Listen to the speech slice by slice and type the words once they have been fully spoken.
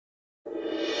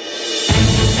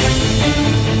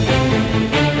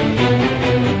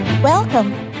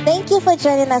Welcome. Thank you for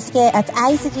joining us here at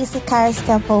ICGC Charis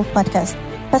Temple podcast.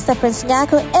 Pastor Prince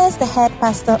Nyako is the head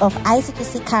pastor of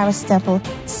ICGC Charis Temple,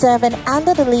 serving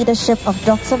under the leadership of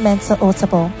Dr. Mensa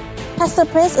Otabil. Pastor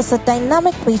Prince is a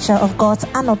dynamic preacher of God's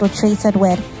unadulterated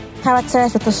word,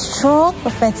 characterized with a strong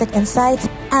prophetic insight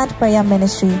and prayer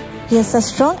ministry. He is a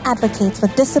strong advocate for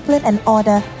discipline and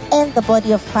order in the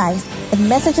body of Christ, with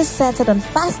messages centered on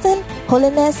fasting,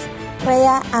 holiness,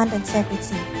 prayer, and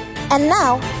integrity. And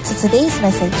now, to today's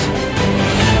message.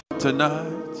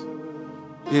 Tonight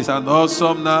is an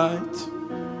awesome night.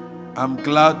 I'm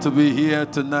glad to be here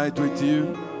tonight with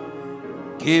you.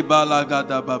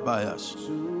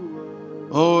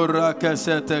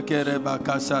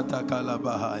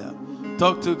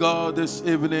 Talk to God this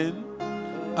evening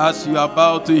as you are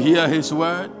about to hear His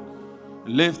word.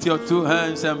 Lift your two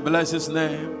hands and bless His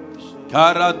name.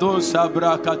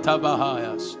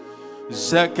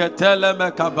 Zeketele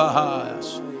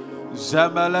mekabahayas,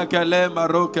 zemelekele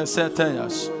maroke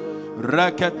seteyas,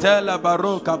 reketele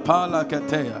baroka pala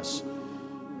keteyas.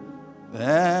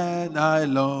 And I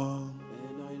long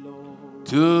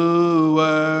to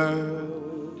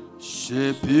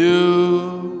worship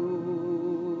you,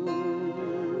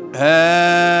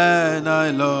 and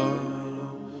I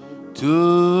long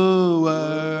to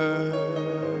worship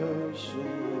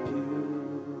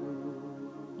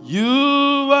you.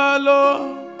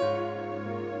 Alone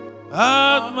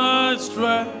at my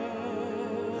strength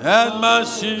and my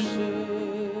shield.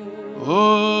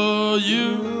 Oh,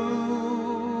 you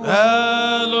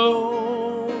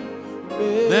alone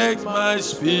makes my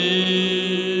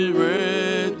spirit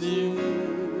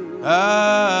new.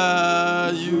 Ah,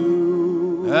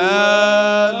 you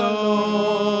alone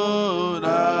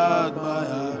at my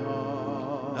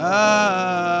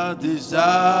heart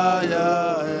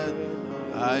desire, and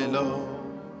I long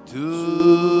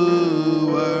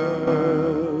to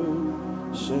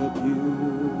worship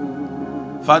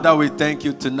you. Father, we thank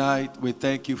you tonight. We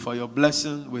thank you for your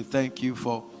blessing. We thank you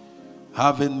for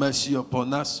having mercy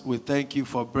upon us. We thank you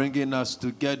for bringing us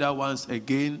together once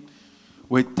again.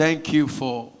 We thank you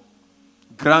for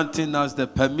granting us the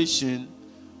permission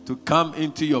to come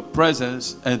into your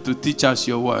presence and to teach us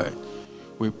your word.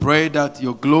 We pray that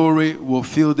your glory will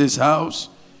fill this house.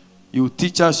 You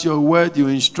teach us your word, you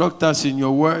instruct us in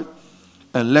your word,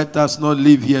 and let us not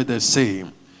leave here the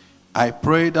same. I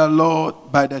pray that, Lord,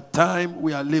 by the time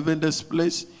we are leaving this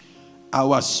place,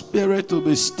 our spirit will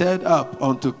be stirred up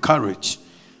unto courage.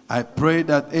 I pray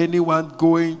that anyone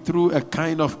going through a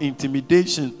kind of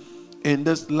intimidation in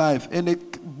this life,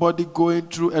 anybody going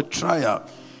through a trial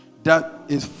that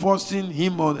is forcing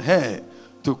him or her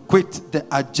to quit the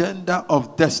agenda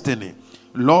of destiny,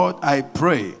 Lord, I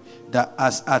pray that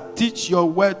as I teach your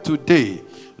word today,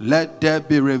 let there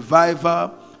be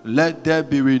revival, let there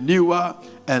be renewal,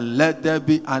 and let there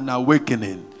be an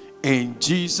awakening. In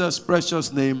Jesus'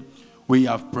 precious name, we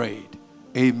have prayed.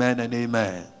 Amen and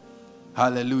amen.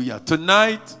 Hallelujah.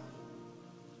 Tonight,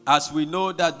 as we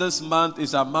know that this month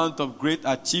is a month of great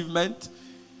achievement,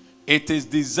 it is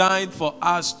designed for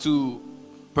us to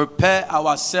prepare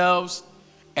ourselves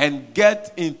and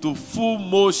get into full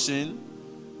motion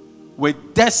with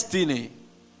destiny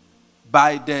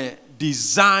by the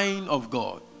design of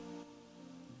God.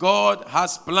 God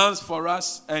has plans for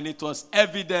us, and it was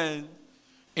evident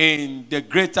in the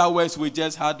Greater West we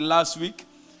just had last week.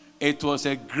 It was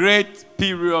a great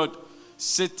period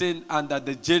sitting under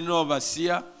the general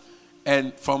overseer,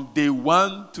 and from day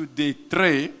 1 to day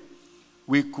 3,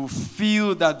 we could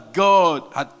feel that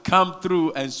God had come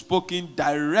through and spoken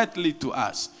directly to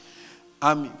us.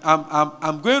 I'm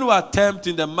going to attempt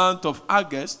in the month of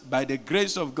August, by the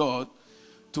grace of God,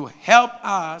 to help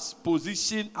us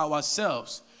position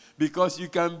ourselves, because you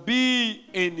can be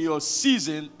in your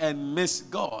season and miss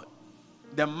God.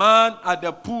 The man at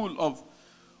the pool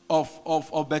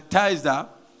of Bethesda,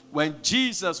 when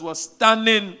Jesus was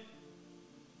standing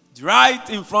right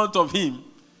in front of him,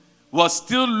 was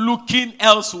still looking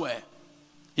elsewhere.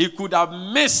 He could have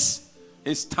missed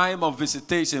his time of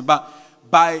visitation, but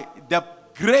by the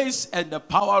grace and the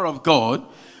power of God,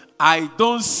 I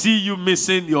don't see you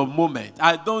missing your moment.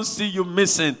 I don't see you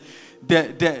missing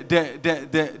the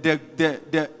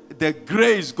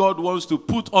grace God wants to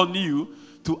put on you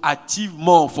to achieve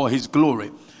more for His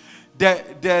glory.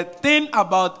 The thing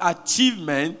about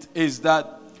achievement is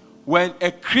that when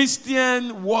a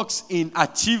Christian walks in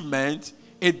achievement,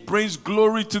 it brings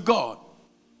glory to God.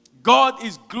 God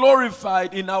is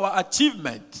glorified in our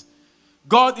achievement.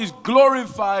 God is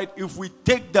glorified if we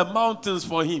take the mountains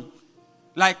for Him.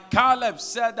 Like Caleb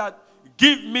said that,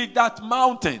 give me that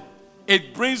mountain.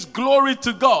 It brings glory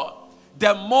to God.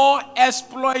 the more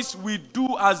exploits we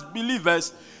do as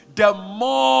believers, the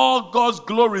more God's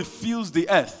glory fills the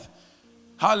earth.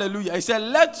 Hallelujah. He said,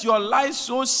 let your light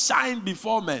so shine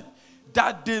before men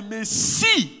that they may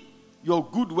see your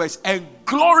good works and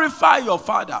glorify your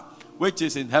Father which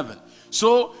is in heaven.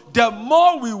 So the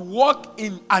more we walk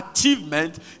in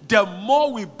achievement, the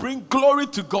more we bring glory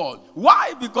to God.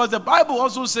 Why? Because the Bible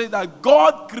also says that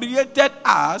God created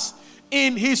us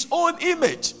in his own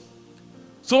image.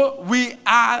 So we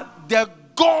are the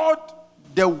God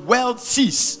the world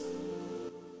sees.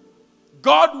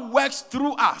 God works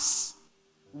through us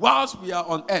whilst we are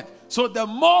on earth. So the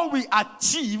more we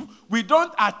achieve, we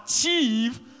don't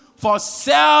achieve for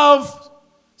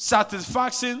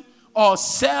self-satisfaction or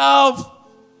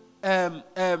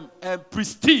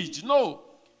prestige. No.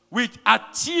 We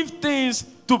achieve things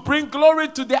to bring glory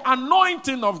to the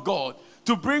anointing of God,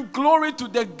 to bring glory to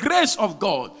the grace of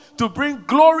God, to bring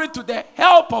glory to the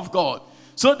help of God.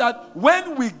 So that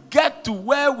when we get to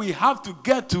where we have to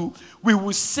get to, we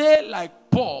will say like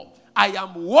Paul, I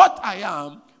am what I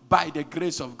am by the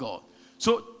grace of God.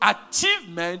 So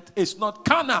achievement is not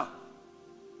carnal.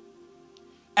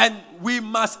 And we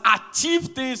must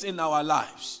achieve things in our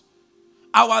lives.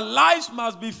 Our lives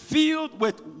must be filled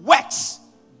with works,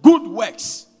 good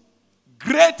works,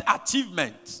 great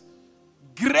achievements,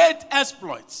 great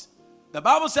exploits. The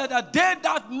Bible said that they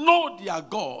that know their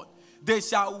God, they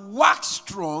shall wax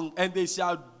strong and they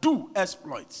shall do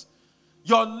exploits.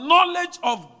 Your knowledge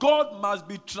of God must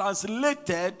be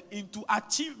translated into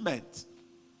achievement.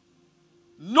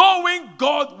 Knowing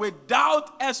God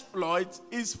without exploits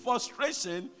is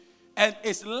frustration, and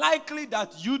it's likely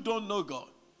that you don't know God.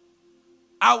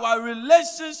 Our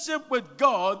relationship with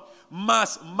God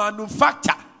must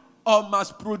manufacture or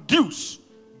must produce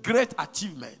great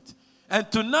achievement.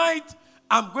 And tonight,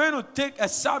 I'm going to take a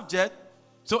subject,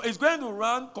 so it's going to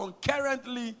run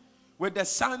concurrently with the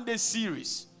Sunday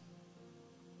series.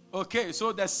 Okay,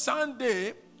 so the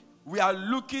Sunday, we are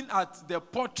looking at the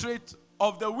portrait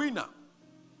of the winner.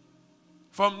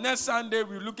 From next Sunday,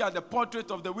 we look at the portrait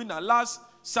of the winner. Last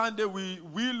Sunday,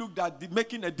 we looked at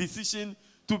making a decision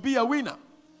to be a winner.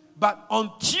 But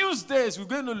on Tuesdays, we're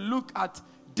going to look at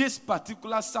this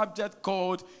particular subject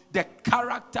called the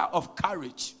character of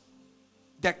courage.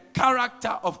 The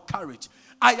character of courage.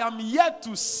 I am yet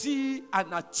to see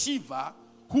an achiever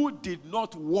who did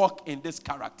not walk in this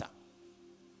character.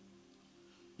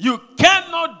 You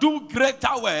cannot do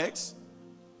greater works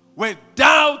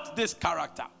without this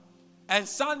character. And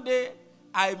Sunday,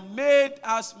 I made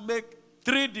us make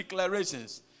 3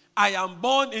 declarations. I am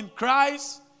born in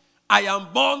Christ, I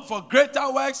am born for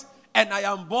greater works, and I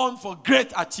am born for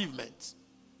great achievements.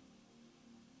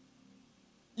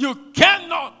 You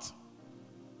cannot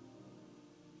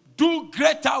do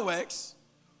greater works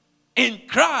in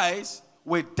Christ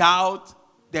without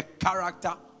the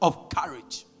character of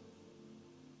courage.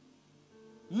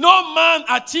 No man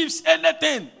achieves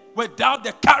anything without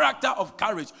the character of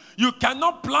courage. You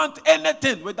cannot plant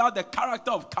anything without the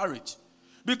character of courage.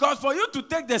 Because for you to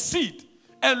take the seed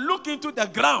and look into the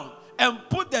ground and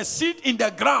put the seed in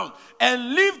the ground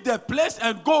and leave the place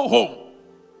and go home,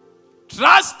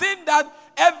 trusting that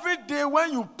every day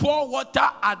when you pour water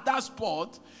at that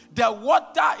spot, the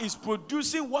water is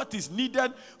producing what is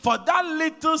needed for that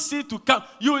little seed to come.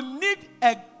 You need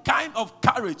a kind of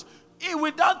courage.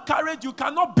 Without courage, you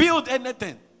cannot build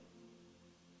anything.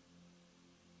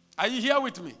 Are you here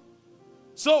with me?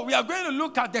 So we are going to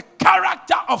look at the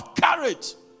character of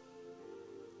courage.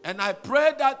 And I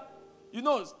pray that,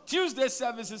 Tuesday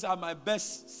services are my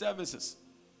best services.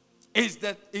 It's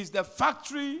the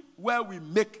factory where we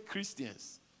make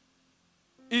Christians.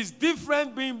 It's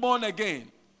different being born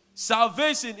again.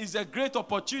 Salvation is a great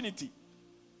opportunity.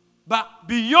 But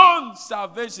beyond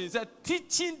salvation, it's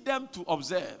teaching them to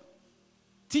observe.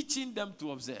 Teaching them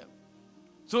to observe.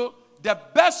 So the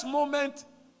best moment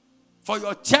for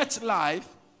your church life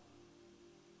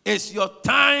is your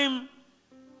time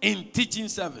in teaching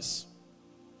service.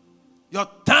 Your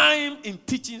time in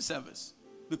teaching service.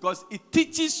 Because it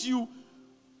teaches you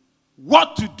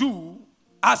what to do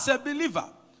as a believer.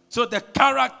 So the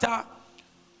character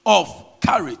of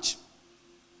courage.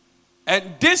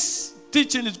 And this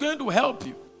teaching is going to help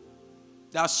you.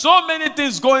 There are so many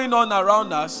things going on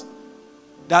around us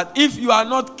that if you are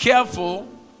not careful,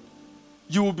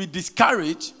 you will be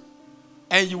discouraged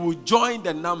and you will join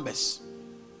the numbers.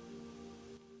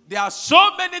 There are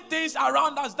so many things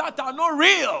around us that are not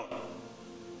real.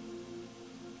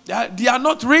 They are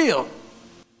not real.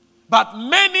 But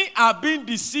many are being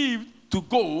deceived to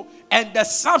go, and the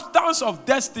substance of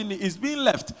destiny is being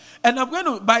left. And I'm going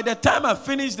to, by the time I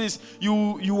finish this,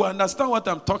 you understand what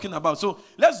I'm talking about. So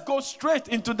let's go straight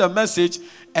into the message,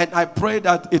 and I pray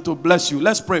that it will bless you.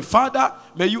 Let's pray. Father,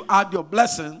 may you add your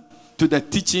blessing to the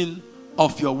teaching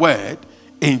of your word.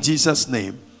 In Jesus'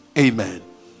 name, amen.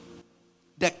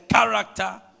 The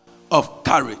character of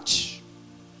courage.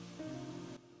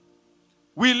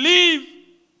 We live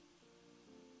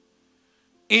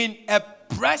in a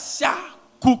pressure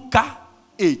cooker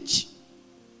age.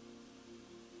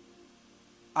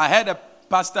 I heard a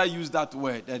pastor use that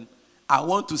word, and I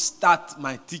want to start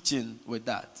my teaching with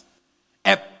that.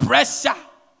 A pressure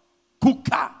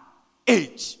cooker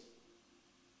age.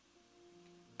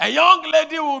 A young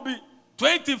lady will be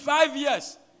 25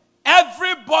 years.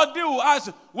 Everybody will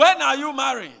ask, when are you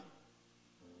marrying?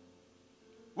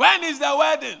 When is the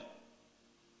wedding?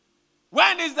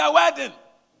 When is the wedding?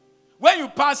 When you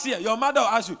pass here, your mother will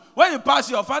ask you. When you pass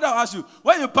here, your father will ask you.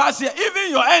 When you pass here,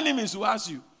 even your enemies will ask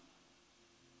you.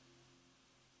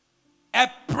 A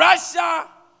pressure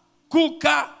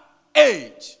cooker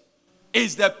age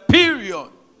is the period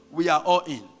we are all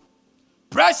in.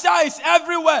 Pressure is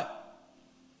everywhere.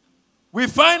 We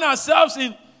find ourselves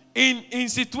in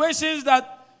situations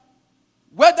that,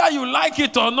 whether you like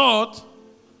it or not,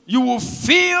 you will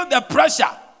feel the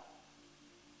pressure.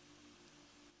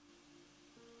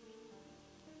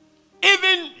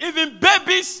 Even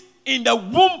babies in the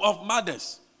womb of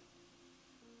mothers,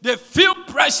 they feel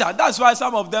pressure. That's why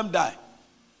some of them die.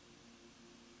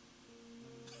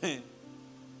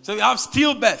 So you have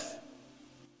stillbirth.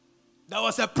 There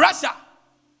was a pressure.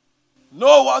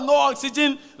 No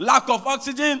oxygen, lack of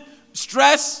oxygen,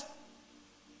 stress.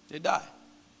 They die.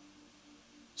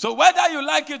 So whether you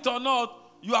like it or not,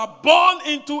 you are born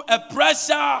into a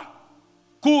pressure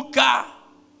cooker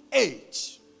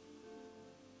age.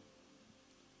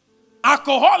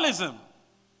 Alcoholism.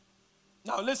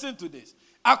 Now listen to this.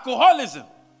 Alcoholism,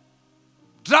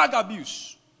 drug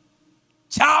abuse,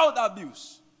 child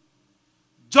abuse,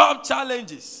 job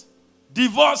challenges,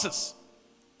 divorces,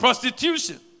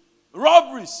 prostitution,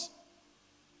 robberies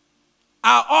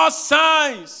are all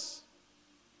signs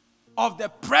of the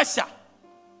pressure.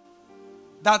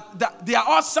 That they are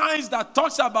all signs that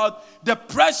talks about the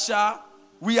pressure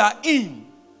we are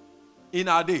in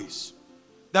our days.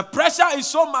 The pressure is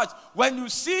so much. When you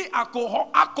see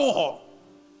alcohol,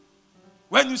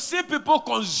 when you see people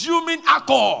consuming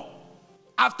alcohol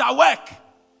after work,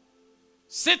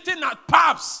 sitting at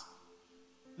pubs.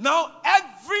 Now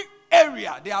every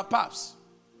area there are pubs.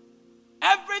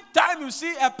 Every time you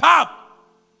see a pub,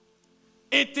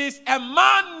 it is a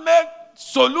man-made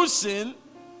solution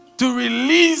to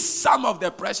release some of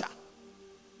the pressure.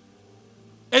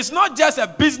 It's not just a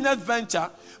business venture,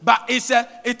 but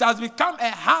it has become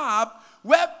a hub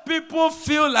where people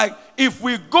feel like if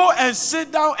we go and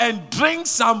sit down and drink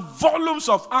some volumes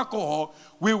of alcohol,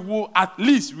 we will at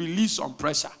least release some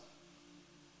pressure.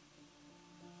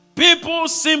 People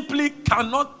simply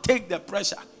cannot take the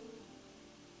pressure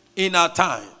in our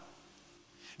time.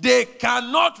 They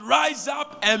cannot rise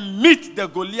up and meet the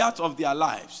Goliath of their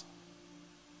lives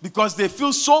because they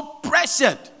feel so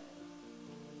pressured.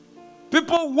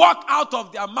 People walk out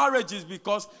of their marriages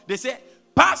because they say,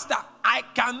 Pastor, I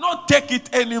cannot take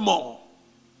it anymore.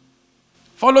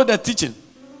 Follow the teaching.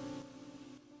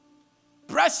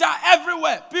 Pressure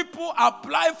everywhere. People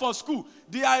apply for school.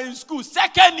 They are in school.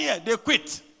 Second year, they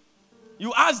quit.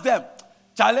 You ask them,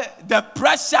 Charlie, the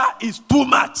pressure is too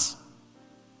much.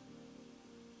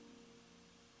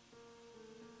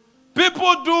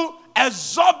 People do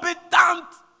exorbitant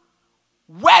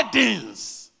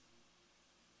weddings.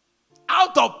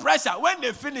 Out of pressure. When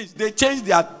they finish, they change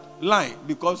their line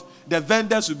because the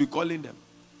vendors will be calling them.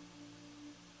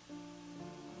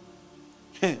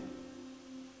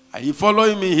 Are you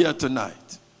following me here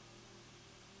tonight?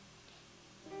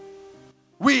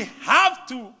 We have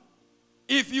to,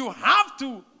 if you have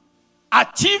to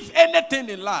achieve anything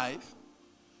in life,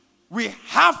 we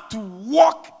have to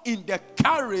walk in the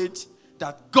courage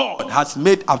that God has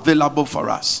made available for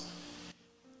us.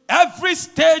 Every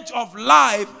stage of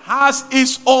life has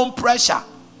its own pressure.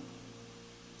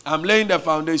 I'm laying the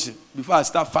foundation before I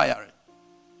start firing.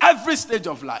 Every stage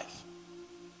of life.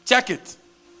 Check it.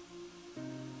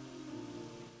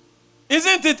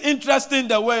 Isn't it interesting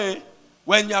the way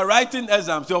when you're writing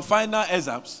exams, your final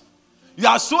exams, you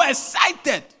are so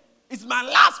excited. It's my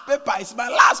last paper. It's my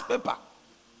last paper.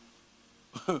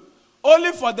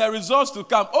 Only for the results to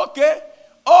come. Okay.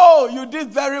 Oh, you did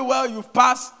very well. You've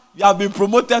passed. You have been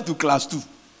promoted to class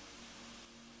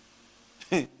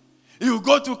 2. You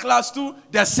go to class 2,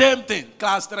 the same thing.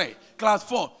 Class 3, class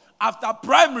 4. After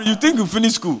primary, you think you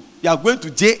finish school. You are going to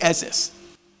JSS.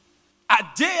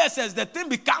 At JSS, the thing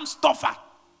becomes tougher.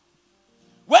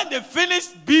 When they finish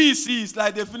BEC, it's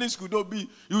like they finish school. Don't be.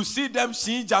 You see them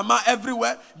seeing Jama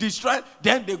everywhere, destroyed.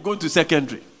 Then they go to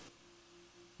secondary.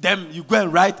 Then you go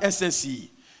and write SSC.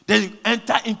 Then you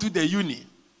enter into the uni.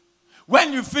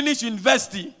 When you finish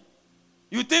university,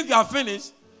 you think you are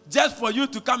finished just for you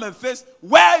to come and face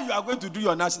where you are going to do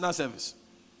your national service.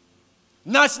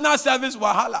 National service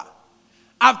wahala.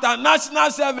 After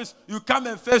national service, you come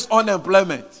and face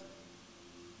unemployment.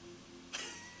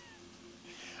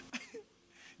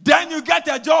 Then you get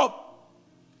a job.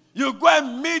 You go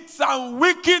and meet some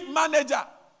wicked manager.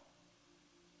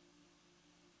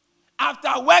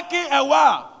 After working a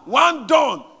while, one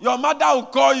dawn, your mother will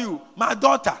call you, my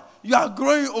daughter, you are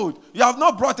growing old. You have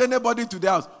not brought anybody to the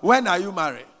house. When are you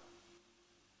married?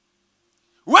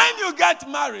 When you get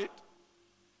married,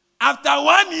 after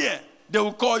 1 year, they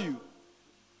will call you.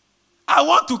 I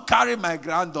want to carry my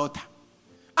granddaughter.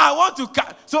 I want to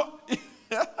carry. So,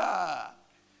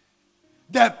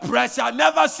 the pressure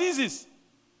never ceases.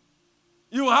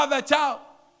 You have a child.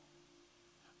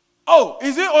 Oh,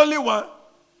 is it only 1?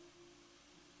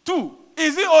 2?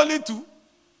 Is it only 2?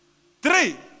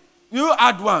 3? You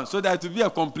add 1 so that it will be a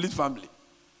complete family.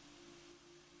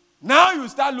 Now you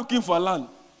start looking for land.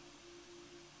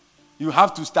 You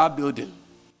have to start building.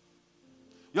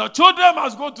 Your children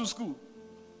must go to school.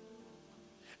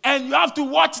 And you have to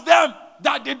watch them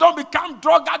that they don't become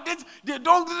drug addicts. Then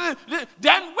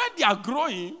when they are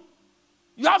growing,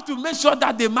 you have to make sure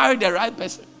that they marry the right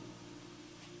person.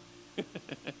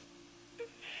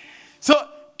 So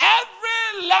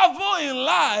every level in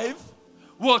life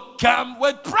will come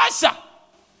with pressure.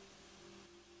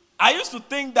 I used to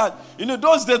think that,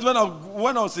 those days when I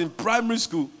was in primary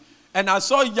school, and I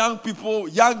saw young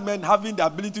men having the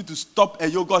ability to stop a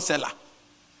yogurt seller.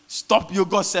 Stop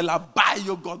yogurt seller, buy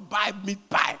yogurt, buy meat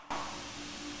pie.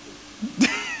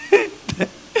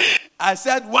 I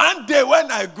said, one day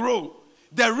when I grow,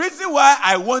 the reason why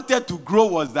I wanted to grow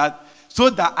was that so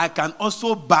that I can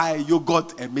also buy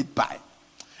yogurt and meat pie.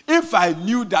 If I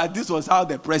knew that this was how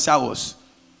the pressure was.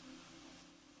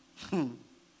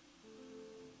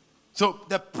 So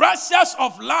the pressures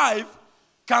of life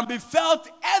can be felt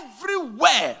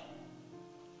everywhere.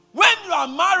 When you are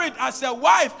married as a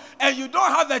wife and you don't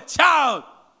have a child,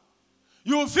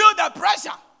 you feel the pressure.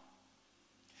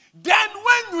 Then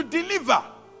when you deliver,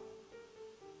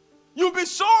 you'll be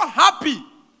so happy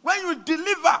when you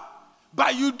deliver.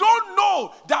 But you don't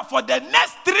know that for the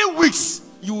next 3 weeks,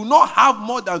 you will not have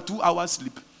more than 2 hours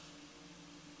sleep.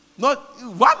 Not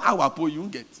 1 hour per you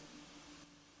get.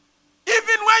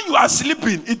 Even when you are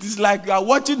sleeping, it is like you are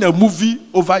watching a movie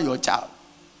over your child.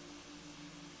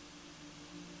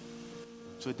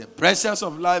 So the pressures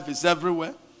of life is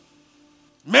everywhere.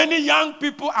 Many young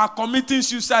people are committing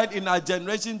suicide in our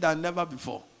generation than never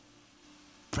before.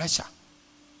 Pressure.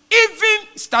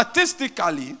 Even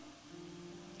statistically,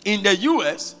 in the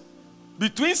US,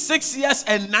 between 6 years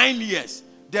and 9 years,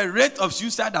 the rate of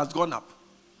suicide has gone up.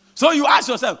 So you ask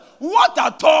yourself, what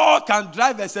at all can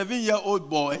drive a 7-year-old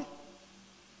boy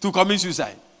to commit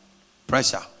suicide?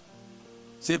 Pressure.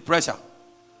 Say pressure.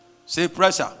 Say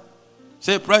pressure.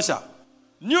 Say pressure.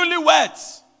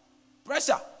 Newlyweds.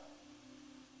 Pressure.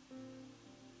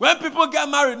 When people get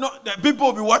married, the people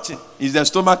will be watching. Is the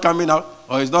stomach coming out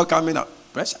or is not coming out?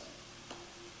 Pressure.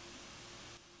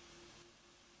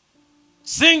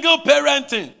 Single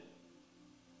parenting.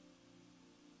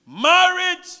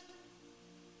 Marriage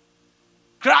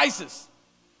crisis.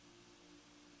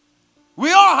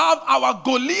 We all have our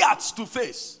Goliaths to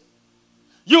face.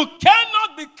 You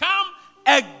cannot become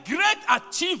a great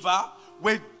achiever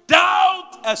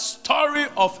without a story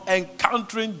of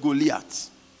encountering Goliaths.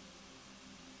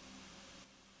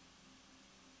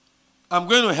 I'm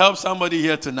going to help somebody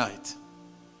here tonight.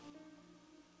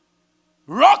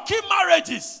 Rocky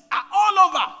marriages are all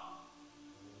over.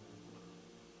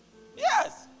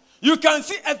 Yes. You can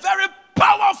see a very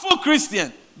powerful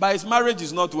Christian, but his marriage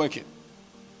is not working.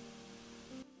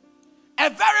 A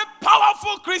very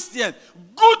powerful Christian,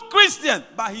 good Christian,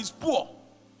 but he's poor.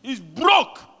 He's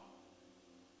broke.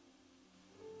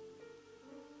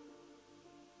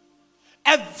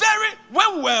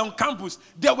 When we were on campus,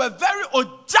 they were very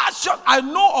audacious. I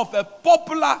know of a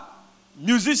popular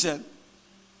musician.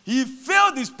 He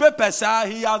failed his papers, sir.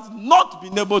 He has not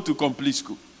been able to complete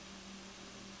school.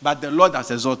 But the Lord has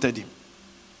exalted him.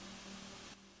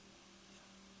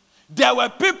 There were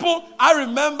people, I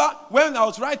remember when I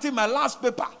was writing my last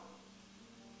paper,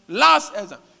 last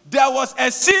exam, there was a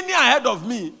senior ahead of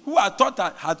me who I thought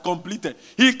I had completed.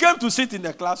 He came to sit in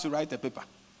the class to write a paper.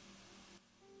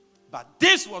 But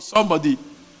this was somebody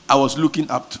I was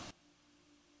looking up to.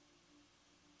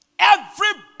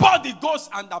 Everybody goes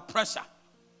under pressure.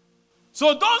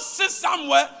 So don't sit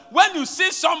somewhere when you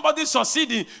see somebody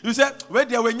succeeding, you say, where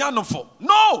they were for.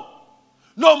 No.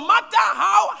 No matter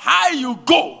how high you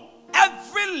go,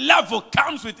 every level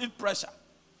comes with its pressure.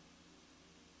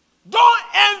 Don't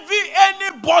envy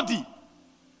anybody.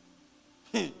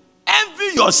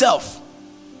 Envy yourself.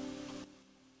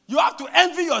 You have to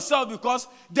envy yourself because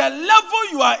the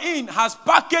level you are in has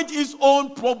packaged its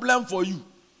own problem for you.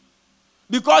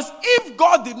 Because if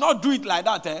God did not do it like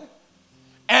that,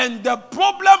 and the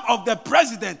problem of the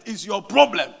president is your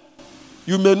problem,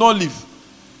 you may not live.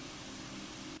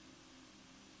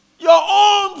 Your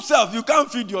own self, you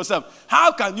can't feed yourself.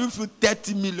 How can you feed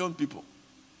 30 million people?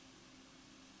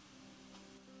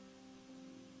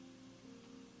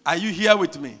 Are you here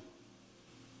with me?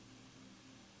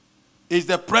 Is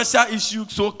the pressure issue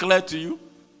so clear to you?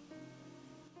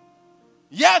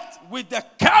 Yet, with the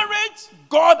courage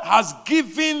God has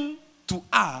given to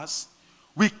us,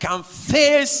 we can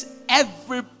face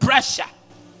every pressure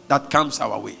that comes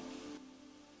our way.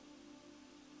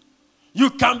 You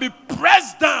can be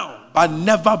pressed down, but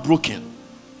never broken.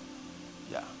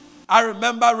 Yeah. I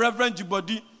remember Reverend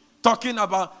Jibodi talking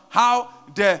about how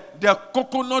the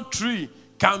coconut tree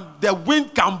the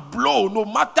wind can blow, no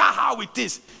matter how it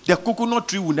is, the coconut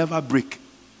tree will never break.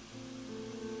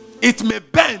 It may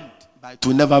bend, but it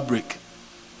will never break.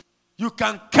 You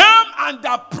can come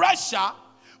under pressure,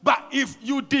 but if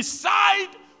you decide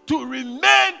to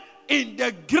remain in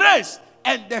the grace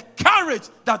and the courage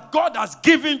that God has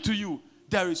given to you,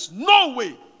 there is no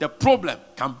way the problem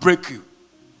can break you.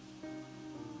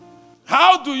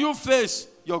 How do you face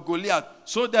your Goliath?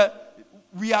 So that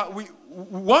we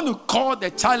want to call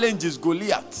the challenges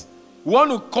Goliath. We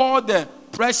want to call the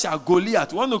pressure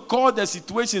Goliath. We want to call the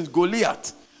situations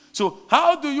Goliath. So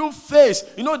how do you face?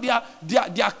 You know, there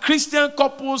are Christian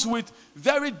couples with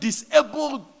very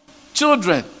disabled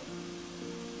children.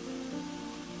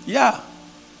 Yeah.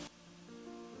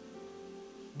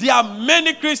 There are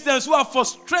many Christians who are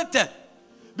frustrated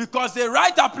because they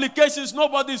write applications,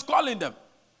 nobody is calling them.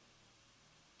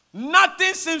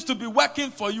 Nothing seems to be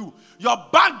working for you. Your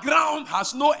background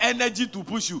has no energy to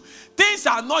push you. Things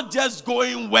are not just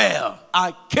going well.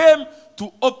 I came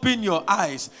to open your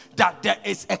eyes that there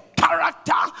is a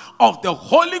character of the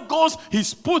Holy Ghost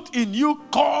He's put in you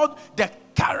called the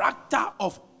character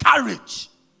of courage.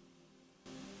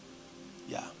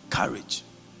 Yeah, courage.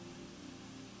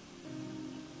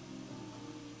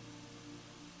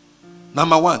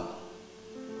 Number one,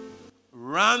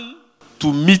 run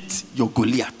to meet your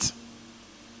Goliath.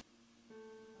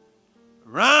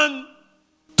 Run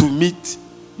to meet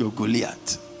your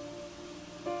Goliath.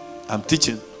 I'm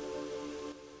teaching.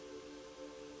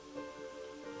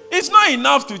 It's not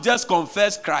enough to just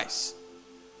confess Christ.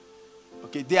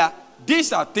 Okay,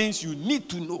 these are things you need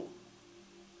to know.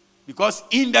 Because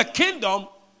in the kingdom,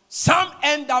 some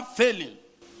end up failing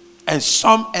and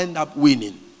some end up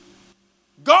winning.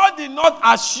 God did not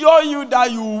assure you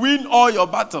that you win all your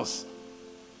battles.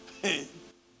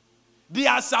 There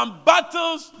are some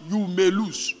battles you may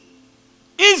lose.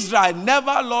 Israel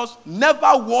never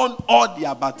won all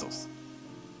their battles.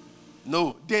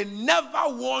 No, they never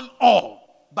won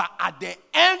all. But at the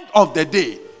end of the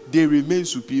day, they remain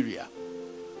superior.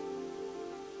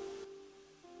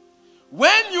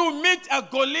 When you meet a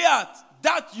Goliath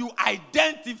that you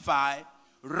identify,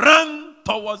 run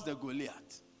towards the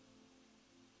Goliath.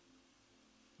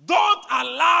 Don't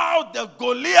allow the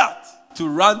Goliath to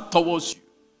run towards you.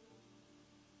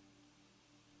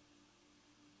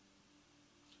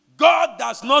 God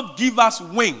does not give us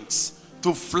wings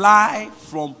to fly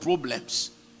from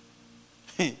problems.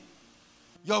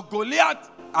 Your Goliath,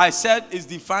 I said, is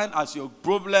defined as your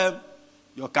problem,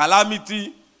 your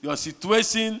calamity, your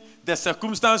situation, the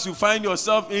circumstance you find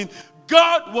yourself in.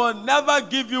 God will never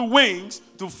give you wings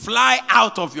to fly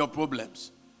out of your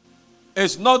problems.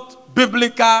 It's not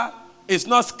biblical. It's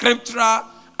not scriptural.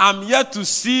 I'm yet to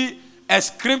see a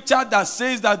scripture that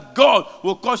says that God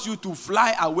will cause you to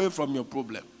fly away from your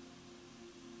problem.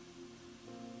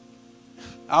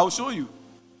 I'll show you.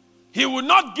 He will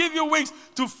not give you wings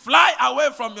to fly away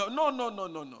from your...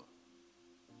 No.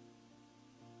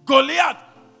 Goliath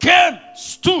came,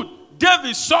 stood.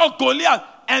 David saw Goliath,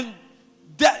 and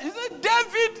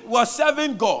David was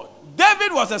serving God.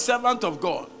 David was a servant of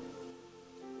God.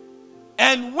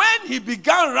 And when he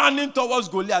began running towards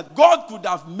Goliath, God could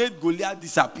have made Goliath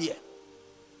disappear.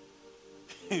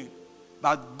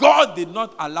 But God did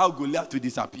not allow Goliath to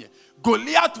disappear.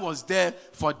 Goliath was there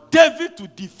for David to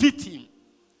defeat him.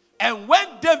 And when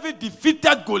David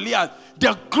defeated Goliath,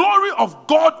 the glory of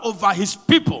God over his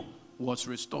people was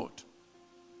restored.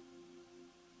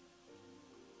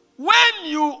 When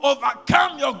you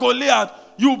overcome your Goliath,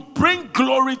 you bring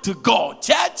glory to God.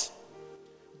 Church,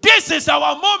 this is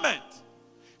our moment.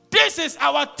 This is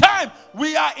our time.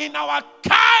 We are in our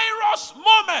Kairos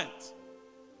moment.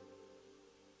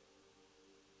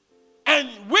 And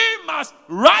we must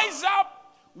rise up.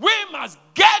 We must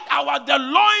get the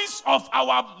loins of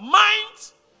our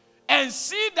minds and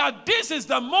see that this is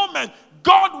the moment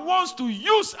God wants to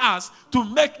use us to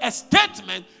make a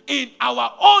statement in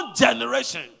our own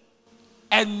generation.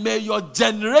 And may your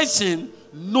generation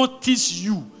notice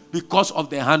you because of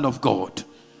the hand of God.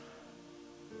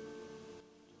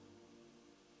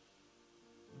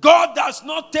 God does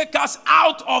not take us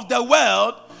out of the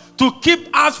world to keep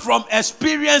us from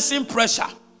experiencing pressure.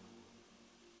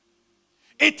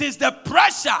 It is the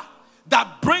pressure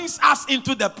that brings us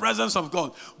into the presence of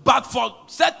God. But for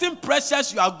certain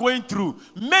pressures you are going through,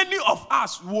 many of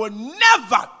us will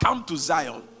never come to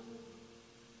Zion.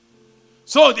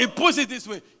 So it puts it this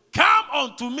way: come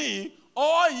unto me,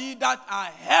 all ye that are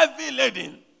heavy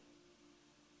laden,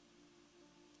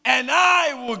 and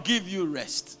I will give you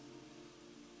rest.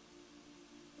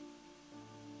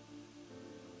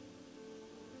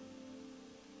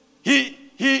 He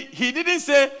didn't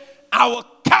say, I will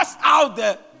cast out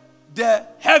the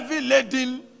heavy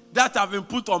laden that have been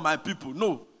put on my people.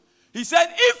 No. He said,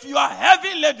 if you are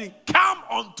heavy laden, come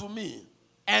unto me,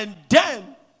 and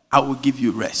then I will give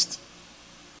you rest.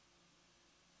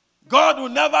 God will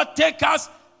never take us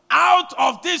out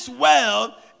of this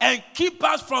world and keep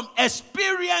us from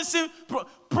experiencing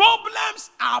problems.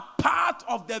 Are part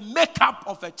of the makeup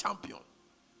of a champion.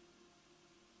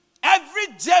 Every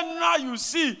general you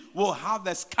see will have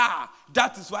a scar.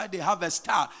 That is why they have a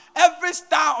star. Every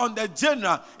star on the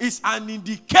general is an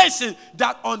indication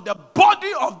that on the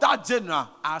body of that general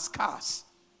are scars.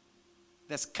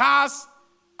 The scars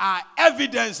are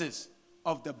evidences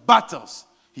of the battles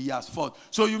he has fought.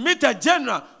 So you meet a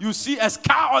general, you see a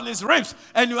scar on his ribs,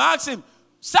 and you ask him,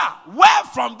 sir, where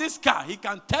from this scar? He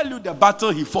can tell you the battle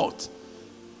he fought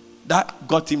that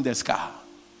got him the scar.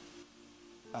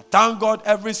 Thank God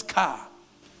every scar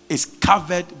is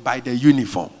covered by the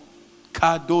uniform.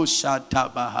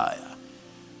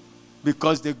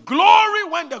 Because the glory,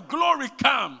 when the glory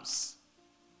comes,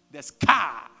 the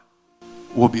scar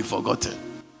will be forgotten.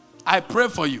 I pray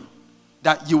for you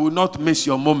that you will not miss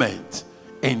your moment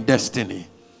in destiny.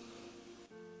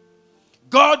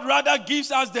 God rather gives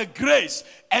us the grace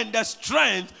and the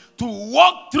strength to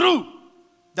walk through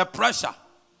the pressure.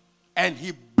 And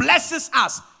he blesses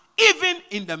us even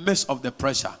in the midst of the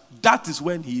pressure. That is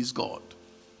when he is God.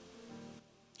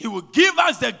 He will give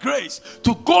us the grace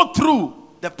to go through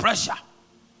the pressure.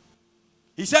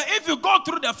 He said, if you go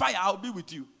through the fire, I will be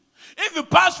with you. If you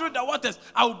pass through the waters,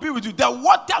 I will be with you. The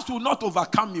waters will not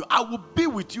overcome you. I will be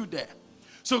with you there.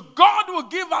 So God will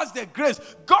give us the grace.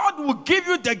 God will give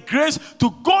you the grace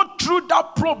to go through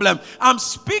that problem. I'm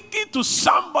speaking to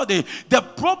somebody. The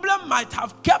problem might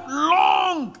have kept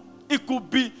long. It could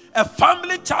be a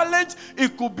family challenge.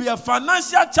 It could be a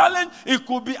financial challenge. It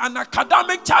could be an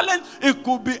academic challenge. It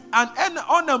could be an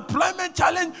unemployment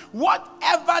challenge.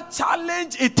 Whatever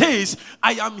challenge it is,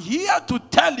 I am here to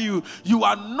tell you, you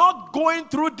are not going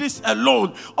through this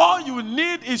alone. All you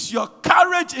need is your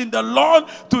courage in the Lord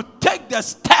to take the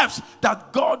steps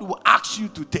that God will ask you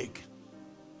to take.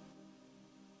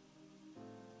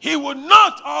 He will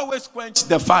not always quench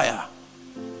the fire.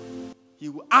 He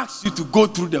will ask you to go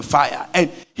through the fire. And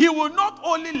he will not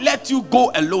only let you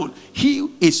go alone. He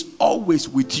is always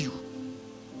with you.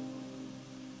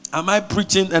 Am I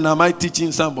preaching and am I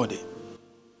teaching somebody?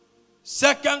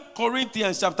 2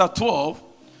 Corinthians chapter 12,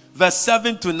 verse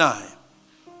 7 to 9.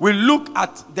 We look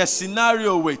at the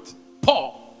scenario with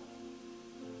Paul.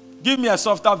 Give me a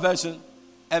softer version,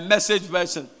 a Message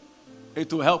version.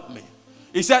 It will help me.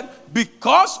 He said,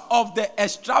 because of the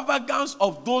extravagance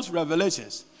of those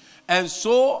revelations, and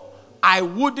so I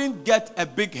wouldn't get a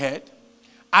big head,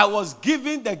 I was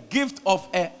given the gift of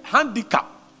a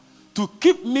handicap to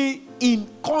keep me in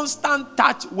constant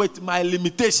touch with my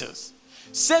limitations.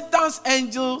 Satan's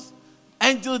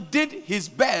angel did his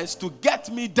best to get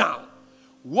me down.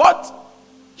 What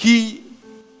he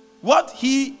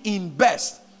in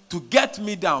best to get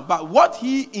me down, but what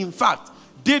he in fact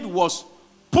did was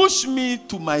push me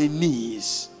to my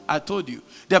knees. I told you,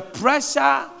 the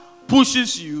pressure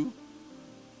pushes you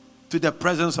to the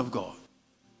presence of God.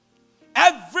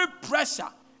 Every pressure,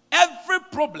 every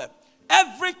problem,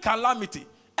 every calamity,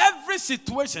 every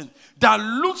situation that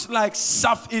looks like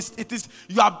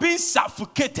you are being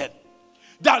suffocated,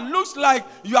 that looks like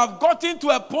you have gotten to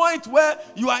a point where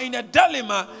you are in a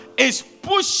dilemma is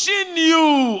pushing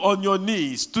you on your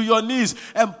knees, to your knees,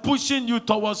 and pushing you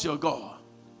towards your God.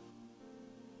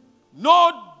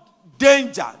 No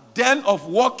danger then of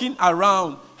walking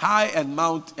around high and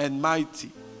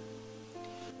mighty.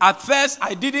 At first,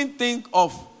 I didn't think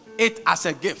of it as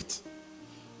a gift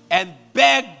and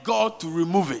beg God to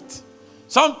remove it.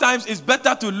 Sometimes it's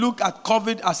better to look at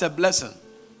COVID as a blessing.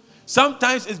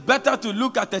 Sometimes it's better to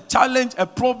look at a challenge, a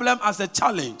problem as a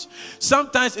challenge.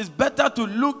 Sometimes it's better to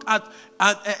look at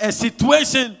a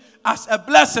situation as a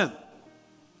blessing.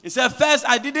 He said, first,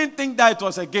 I didn't think that it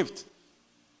was a gift.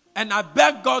 And I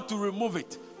begged God to remove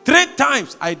it. 3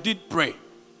 times I did pray.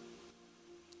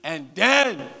 And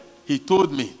then he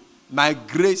told me, my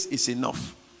grace is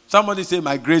enough. Somebody say,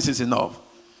 my grace is enough.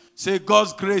 Say,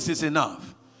 God's grace is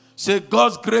enough. Say,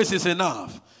 God's grace is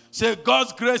enough. Say,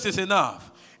 God's grace is enough.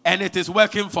 And it is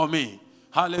working for me.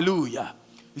 Hallelujah.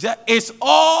 He said, it's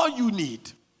all you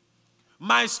need.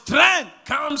 My strength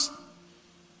comes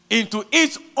into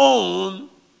its own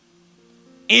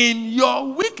in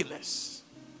your weakness.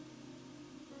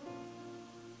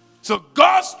 So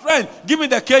God's strength, give me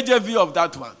the KJV of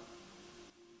that one.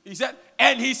 He said,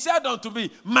 and he said unto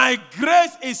me, my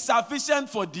grace is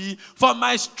sufficient for thee, for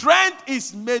my strength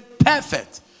is made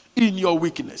perfect in your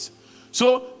weakness.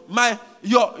 So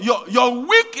your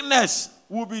weakness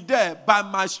will be there, but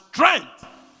my strength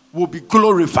will be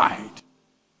glorified.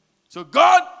 So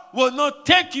God will not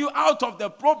take you out of the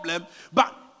problem,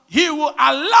 but he will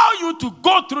allow you to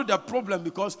go through the problem,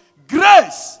 because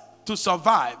grace to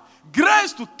survive,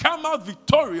 grace to come out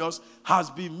victorious has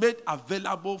been made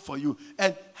available for you.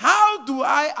 And how do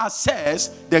I assess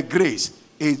the grace?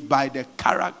 Is by the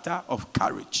character of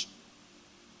courage.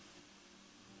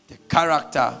 The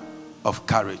character of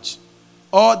courage.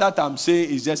 All that I'm saying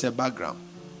is just a background.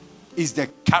 It's the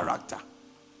character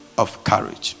of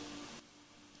courage.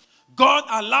 God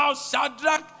allows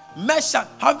Shadrach, Meshach.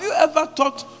 Have you ever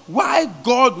thought why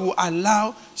God will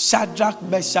allow Shadrach,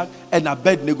 Meshach, and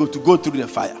Abednego to go through the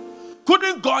fire?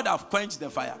 Couldn't God have quenched the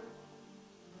fire?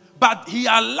 But he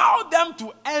allowed them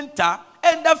to enter,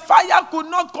 and the fire could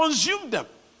not consume them.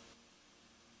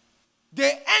 They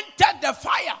entered the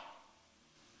fire.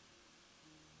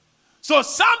 So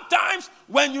sometimes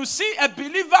when you see a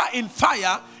believer in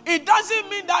fire, it doesn't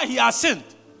mean that he has sinned.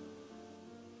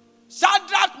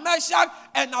 Shadrach, Meshach,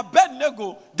 and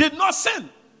Abednego did not sin.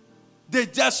 They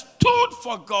just stood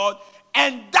for God,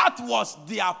 and that was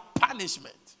their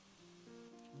punishment.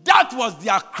 That was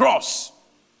their cross.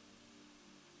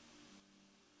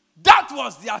 That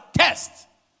was their test.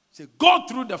 Say, go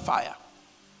through the fire.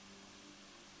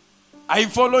 Are you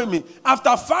following me?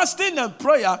 After fasting and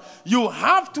prayer, you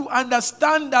have to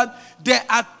understand that there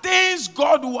are things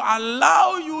God will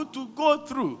allow you to go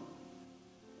through.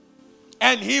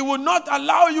 And he will not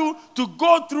allow you to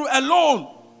go through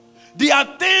alone. There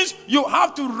are things you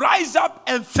have to rise up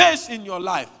and face in your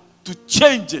life to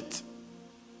change it.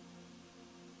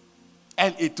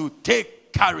 And it will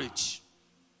take courage.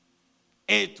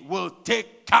 It will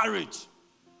take courage.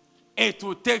 It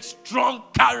will take strong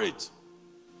courage.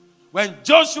 When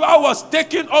Joshua was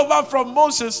taken over from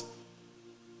Moses,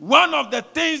 one of the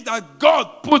things that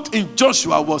God put in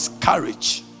Joshua was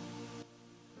courage.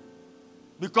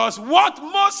 Because what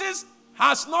Moses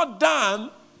has not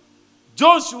done,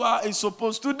 Joshua is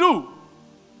supposed to do,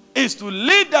 is to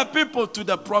lead the people to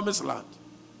the promised land.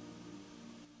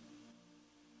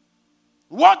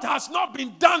 What has not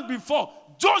been done before,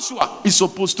 Joshua is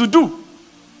supposed to do.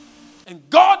 And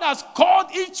God has called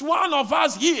each one of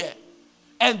us here,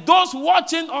 and those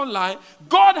watching online,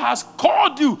 God has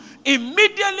called you.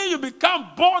 Immediately you become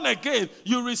born again,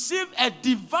 you receive a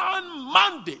divine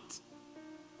mandate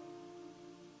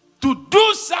to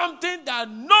do something that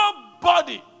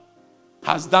nobody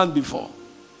has done before.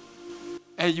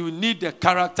 And you need the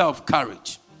character of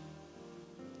courage.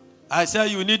 I say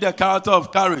you need the character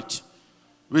of courage.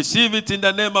 Receive it in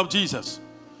the name of Jesus.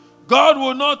 God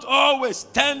will not always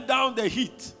turn down the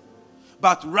heat,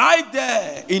 but right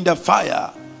there in the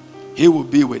fire, he will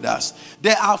be with us.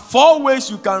 There are 4 ways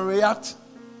you can react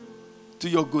to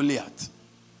your Goliath.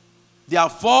 There are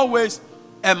 4 ways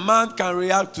a man can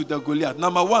react to the Goliath.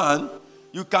 Number 1,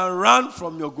 you can run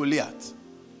from your Goliath,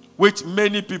 which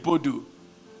many people do.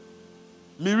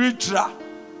 Miritra.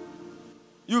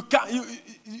 You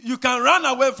can run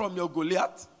away from your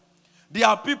Goliath. There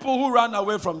are people who run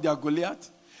away from their Goliath.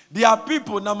 There are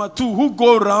people, number 2, who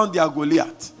go around their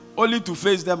Goliath only to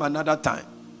face them another time.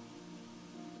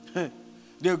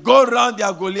 They go around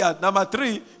their Goliath. Number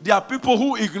 3, there are people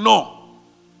who ignore.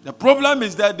 The problem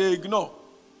is that they ignore.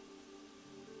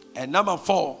 And number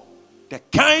 4, the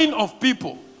kind of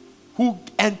people who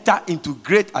enter into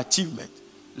great achievement,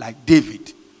 like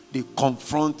David, they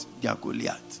confront their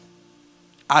Goliath.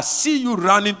 I see you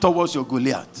running towards your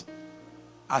Goliath.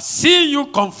 I see you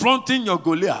confronting your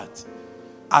Goliath.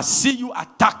 I see you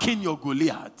attacking your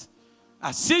Goliath.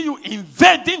 I see you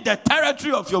invading the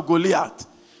territory of your Goliath.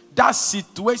 That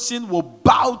situation will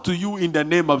bow to you in the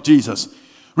name of Jesus.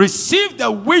 Receive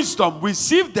the wisdom,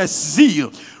 receive the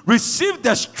zeal, receive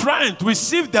the strength,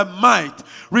 receive the might,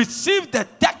 receive the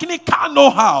technical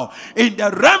know-how in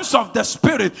the realms of the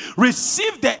spirit.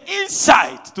 Receive the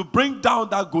insight to bring down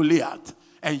that Goliath.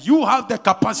 And you have the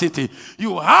capacity,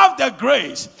 you have the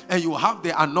grace, and you have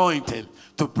the anointing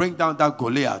to bring down that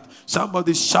Goliath.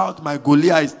 Somebody shout, my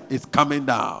Goliath is coming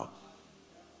down.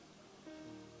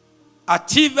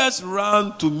 Achievers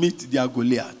run to meet their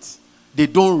Goliath. They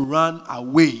don't run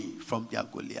away from their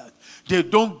Goliath. They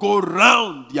don't go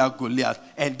around their Goliath,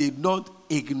 and they don't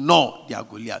ignore their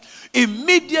Goliath.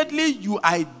 Immediately you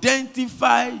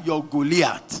identify your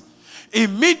Goliath.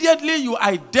 Immediately you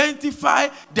identify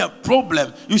the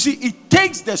problem. You see, it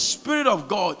takes the Spirit of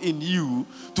God in you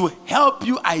to help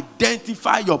you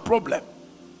identify your problem.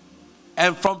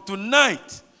 And from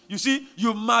tonight, you see,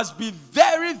 you must be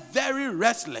very, very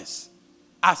restless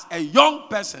as a young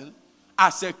person,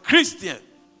 as a Christian,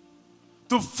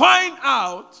 to find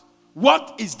out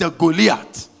what is the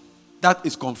Goliath that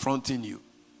is confronting you.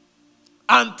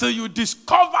 Until you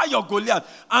discover your Goliath,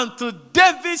 until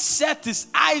David set his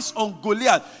eyes on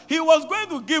Goliath, he was going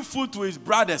to give food to his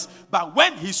brothers. But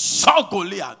when he saw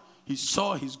Goliath, he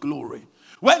saw his glory.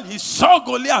 When he saw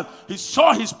Goliath, he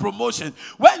saw his promotion.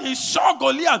 When he saw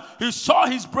Goliath, he saw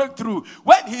his breakthrough.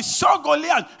 When he saw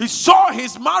Goliath, he saw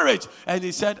his marriage. And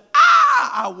he said,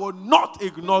 I will not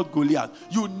ignore Goliath.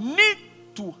 You need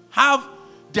to have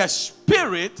the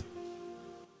spirit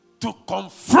to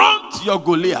confront your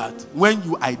Goliath when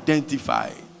you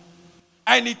identify.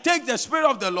 And it takes the Spirit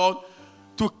of the Lord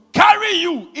to carry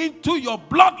you into your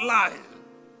bloodline.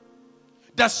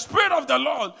 The Spirit of the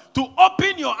Lord to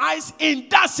open your eyes in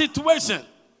that situation.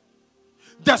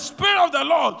 The Spirit of the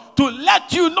Lord to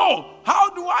let you know. How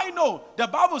do I know? The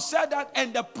Bible said that,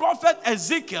 and the prophet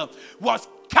Ezekiel was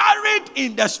carried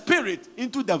in the Spirit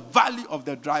into the valley of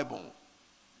the dry bone.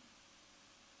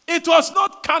 It was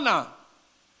not carnal.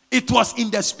 It was in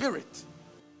the Spirit.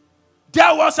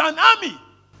 There was an army,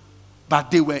 but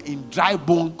they were in dry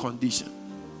bone condition.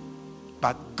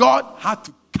 But God had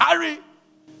to carry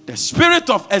the spirit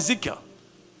of Ezekiel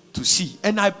to see.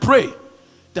 And I pray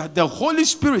that the Holy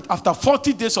Spirit, after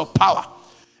 40 days of power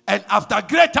and after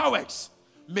greater works,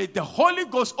 may the Holy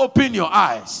Ghost open your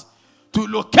eyes to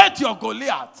locate your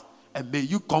Goliath, and may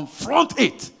you confront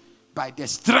it by the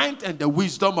strength and the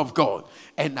wisdom of God.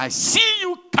 And I see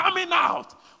you coming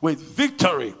out with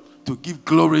victory to give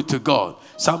glory to God.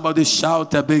 Somebody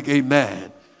shout a big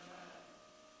amen.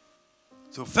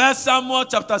 So 1 Samuel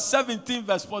chapter 17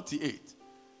 verse 48.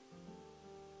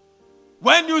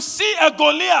 When you see a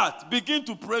Goliath, begin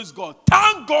to praise God.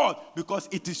 Thank God, because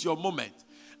it is your moment.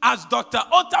 As Dr.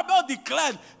 Otabel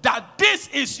declared that this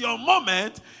is your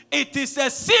moment, it is a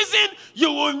season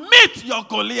you will meet your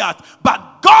Goliath.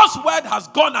 But God's word has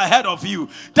gone ahead of you.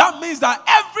 That means that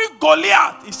every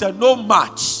Goliath is a no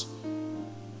match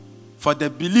for the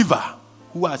believer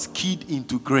who has keyed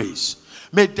into grace.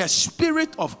 May the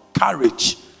spirit of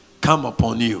courage come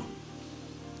upon you.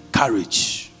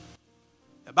 Courage.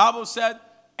 The Bible said,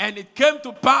 and it came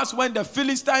to pass when the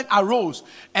Philistine arose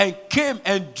and came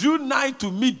and drew nigh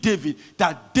to meet David,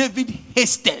 that David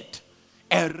hasted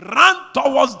and ran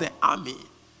towards the army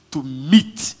to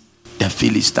meet the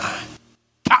Philistine.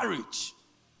 Courage.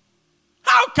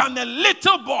 How can a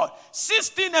little boy,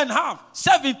 16 and a half,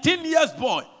 17 years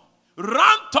boy,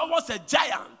 run towards a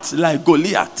giant like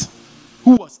Goliath,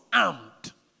 who was armed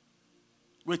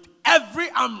with every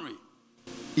armory?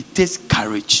 It takes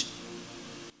courage.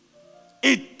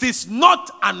 It is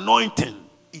not anointing,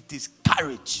 it is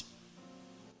courage.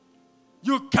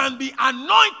 You can be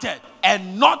anointed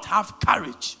and not have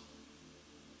courage.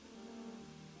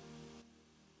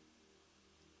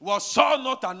 Was Saul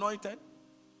not anointed?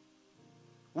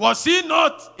 Was he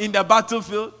not in the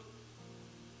battlefield?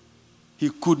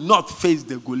 He could not face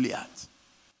the Goliath.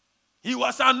 He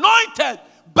was anointed,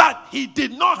 but he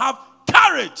did not have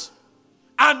courage.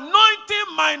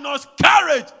 Anointing minus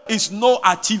courage is no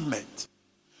achievement.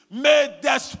 May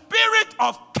the spirit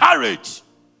of courage,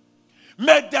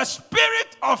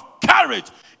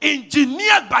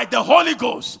 engineered by the Holy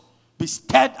Ghost, be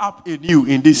stirred up in you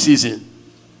in this season.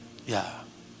 Yeah.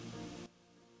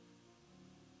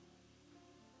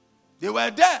 They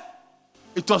were there.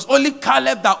 It was only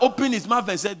Caleb that opened his mouth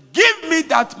and said, give me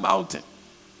that mountain.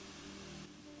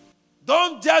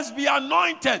 Don't just be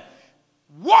anointed.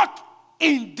 Walk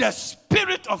in the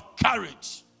spirit of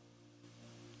courage.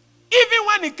 Even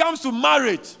when it comes to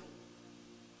marriage,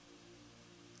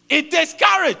 it takes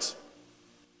courage.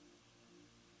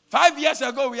 5 years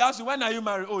ago, we asked you, when are you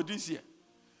married? Oh, this year.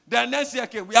 The next year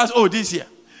came, we asked, oh, this year.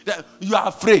 You are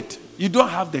afraid. You don't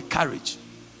have the courage.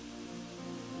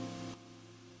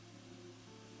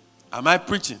 Am I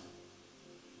preaching?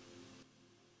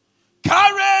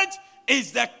 Courage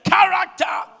is the character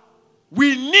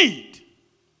we need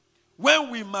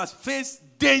when we must face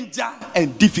danger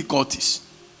and difficulties.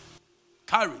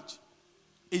 Courage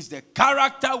is the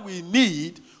character we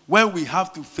need when we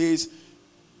have to face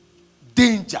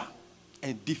danger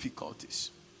and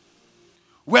difficulties.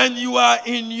 When you are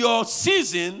in your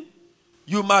season,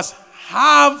 you must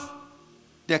have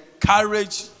the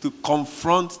courage to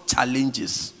confront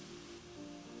challenges.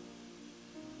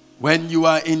 When you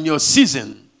are in your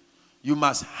season, you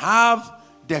must have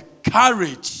the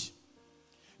courage.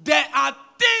 There are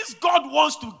things God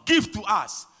wants to give to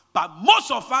us, but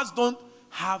most of us don't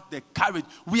have the courage.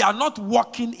 We are not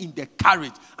walking in the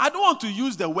courage. I don't want to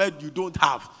use the word you don't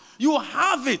have. You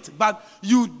have it, but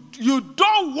you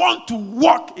don't want to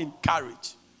walk in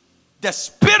courage. The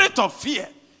spirit of fear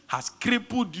has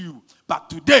crippled you. But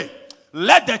today,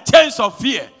 let the chains of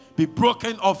fear be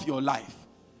broken off your life.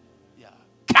 Yeah.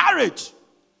 Courage.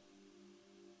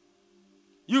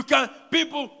 You can,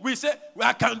 people, we say,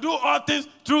 I can do all things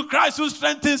through Christ who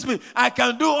strengthens me. I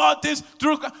can do all things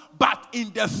through Christ. But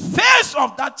in the face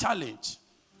of that challenge,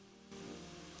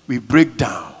 we break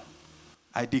down.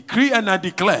 I decree and I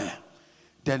declare,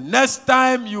 the next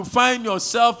time you find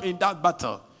yourself in that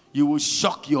battle, you will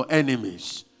shock your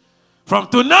enemies. From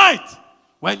tonight,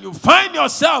 when you find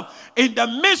yourself in the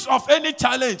midst of any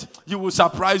challenge, you will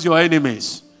surprise your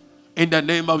enemies. In the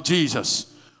name of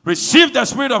Jesus. Receive the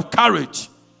spirit of courage.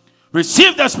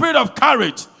 Receive the spirit of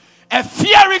courage. A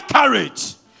fiery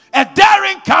courage. A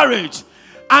daring courage.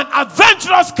 An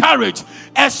adventurous courage.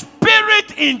 A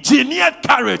spirit-engineered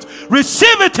courage.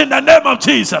 Receive it in the name of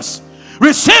Jesus.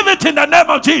 Receive it in the name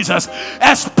of Jesus.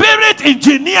 A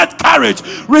spirit-engineered courage.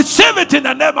 Receive it in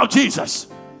the name of Jesus.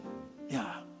 Yeah.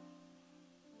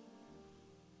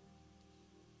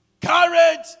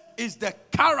 Courage is the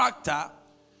character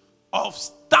of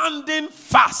standing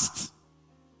fast.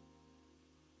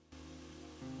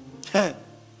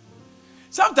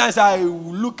 Sometimes I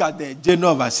look at the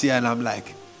general overseer and I'm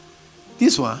like,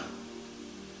 this one,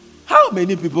 how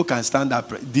many people can stand up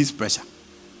this pressure?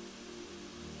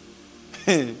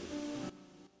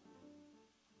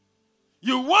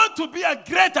 You want to be a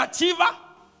great achiever?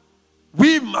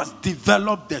 We must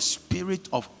develop the spirit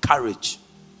of courage.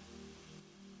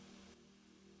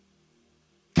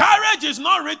 Courage is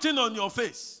not written on your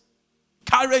face.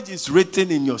 Courage is written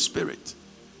in your spirit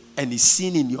and is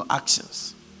seen in your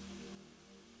actions.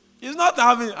 It's not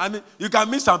having, you can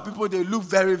meet some people, they look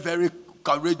very, very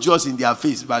courageous in their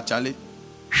face, but Charlie,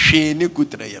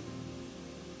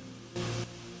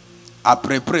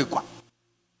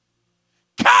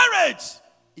 courage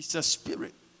is a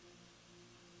spirit.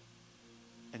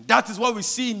 And that is what we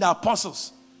see in the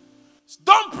apostles.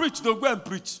 Don't preach, don't go and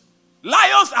preach.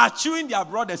 Lions are chewing their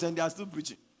brothers and they are still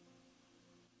preaching.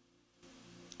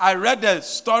 I read the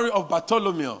story of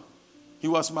Bartholomew. He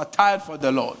was martyred for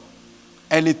the Lord.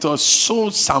 And it was so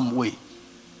some way.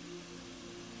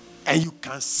 And you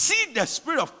can see the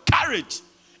spirit of courage.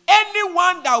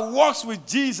 Anyone that walks with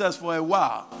Jesus for a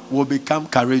while will become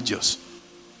courageous.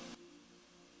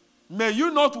 May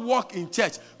you not walk in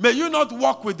church. May you not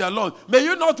walk with the Lord. May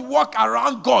you not walk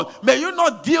around God. May you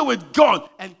not deal with God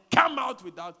and come out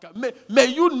without God. May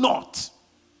you not.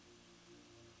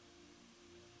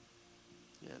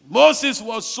 Yeah. Moses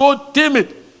was so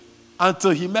timid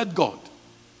until he met God.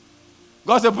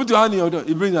 God said, put your hand in your door.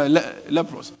 He brings a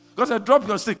leprous. God said, drop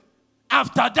your stick.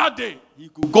 After that day, he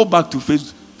could go back to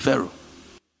face Pharaoh.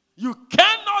 You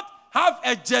cannot have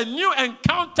a genuine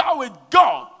encounter with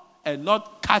God and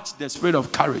not catch the spirit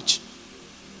of courage.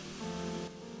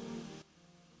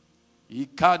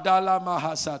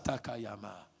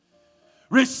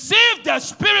 Receive the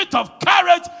spirit of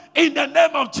courage in the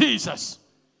name of Jesus.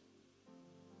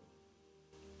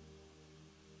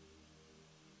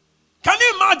 Can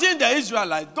you imagine the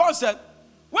Israelites? God said,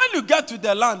 when you get to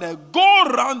the land, go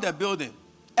around the building.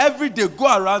 Every day, go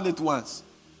around it once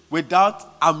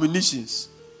without ammunitions.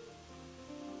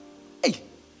 Hey,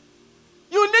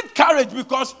 you need courage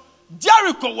because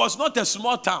Jericho was not a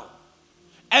small town.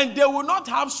 And they will not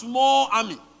have small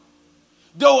army.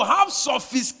 They will have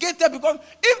sophisticated, because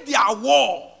if their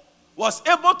war was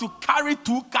able to carry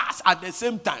 2 cars at the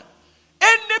same time.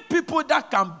 Any people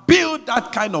that can build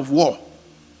that kind of war,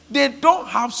 they don't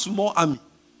have small army.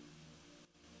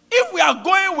 If we are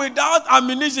going without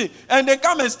ammunition and they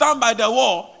come and stand by the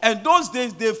wall, and those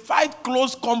days they fight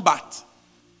close combat.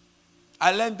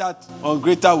 I learned that on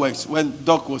Greater Works when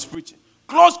Doc was preaching.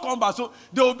 Close combat. So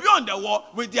they will be on the wall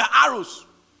with their arrows.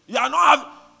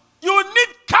 You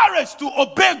need courage to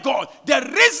obey God. The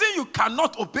reason you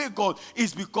cannot obey God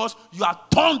is because you are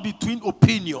torn between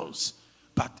opinions.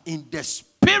 But in the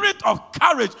spirit of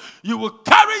courage, you will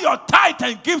carry your tithe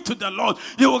and give to the Lord.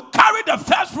 You will carry the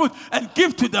first fruit and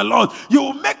give to the Lord. You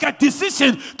will make a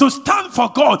decision to stand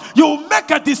for God. You will make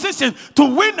a decision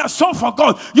to win a soul for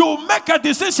God. You will make a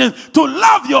decision to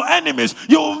love your enemies.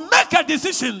 You will make a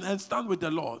decision and stand with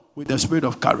the Lord with the spirit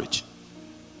of courage.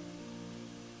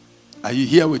 Are you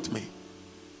here with me?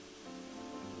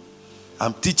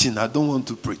 I'm teaching. I don't want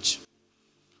to preach.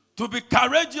 To be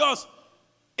courageous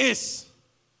is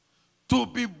to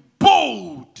be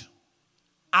bold,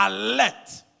 alert,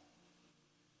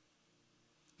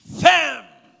 firm,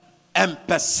 and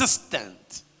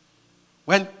persistent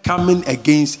when coming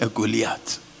against a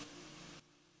Goliath.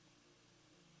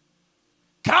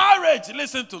 Courage,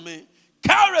 listen to me.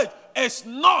 Courage is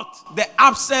not the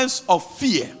absence of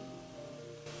fear,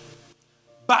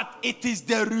 but it is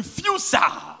the refusal.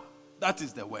 That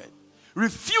is the word.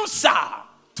 Refusal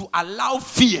to allow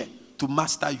fear to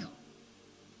master you.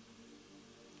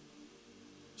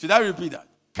 Should I repeat that?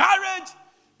 Courage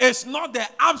is not the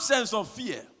absence of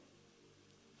fear,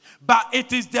 but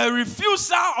it is the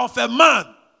refusal of a man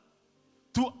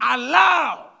to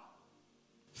allow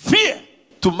fear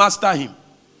to master him.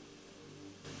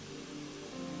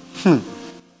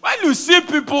 When you see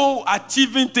people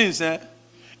achieving things,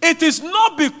 it is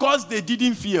not because they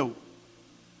didn't fear.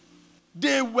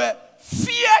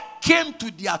 Fear came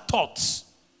to their thoughts.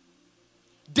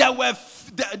 There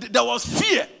was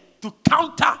fear to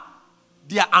counter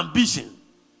their ambition,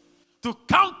 to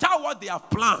counter what they have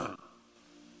planned.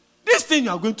 This thing you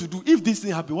are going to do, if this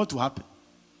thing happens, what will happen?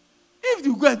 If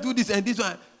you go and do this and this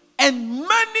one, and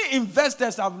many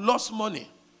investors have lost money.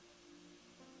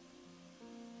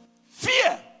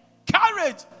 Fear,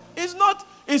 courage is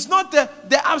not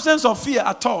the absence of fear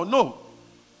at all. No.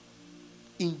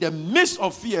 In the midst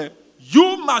of fear,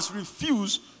 you must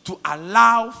refuse to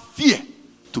allow fear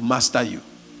to master you.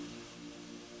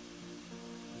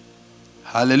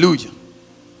 Hallelujah.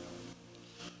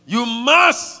 You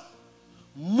must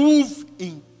move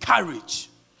in courage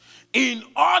in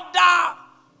order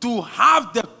to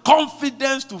have the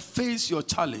confidence to face your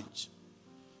challenge.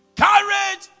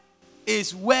 Courage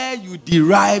is where you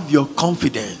derive your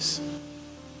confidence.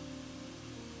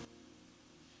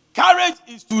 Courage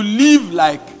is to live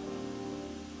like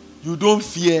you don't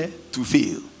fear to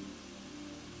fail.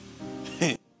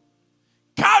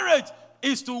 Courage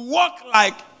is to walk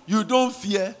like you don't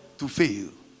fear to fail.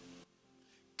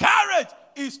 Courage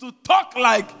is to talk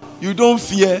like you don't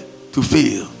fear to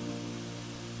fail.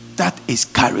 That is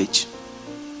courage.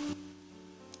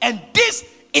 And this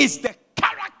is the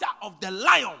character of the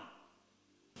lion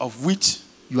of which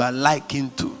you are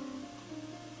likened to.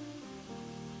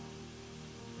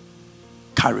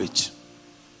 Courage.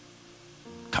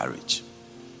 Courage.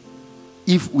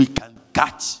 If we can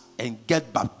catch and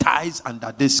get baptized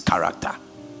under this character,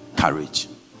 courage.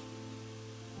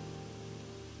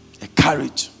 A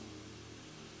courage.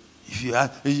 If you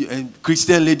are, and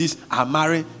Christian ladies are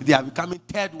married, they are becoming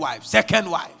third wives, second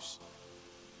wives,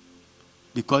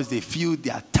 because they feel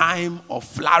their time of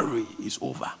flowery is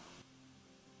over.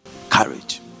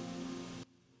 Courage.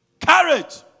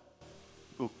 Courage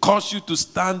will cause you to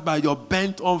stand by your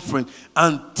burnt offering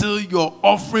until your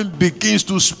offering begins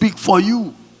to speak for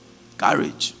you.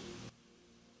 Courage.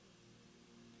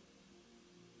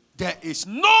 There is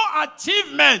no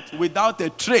achievement without a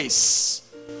trace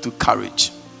to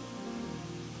courage.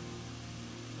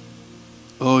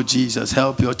 Oh, Jesus,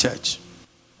 help your church.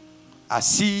 I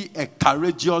see a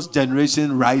courageous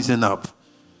generation rising up.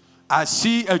 I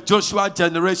see a Joshua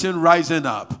generation rising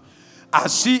up. I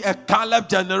see a Caleb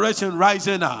generation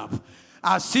rising up.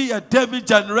 I see a David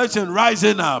generation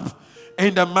rising up.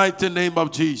 In the mighty name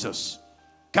of Jesus.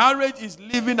 Courage is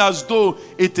living as though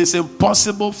it is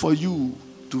impossible for you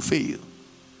to fail.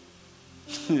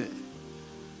 You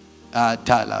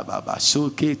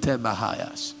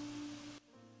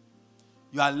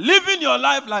are living your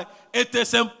life like it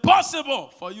is impossible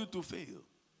for you to fail.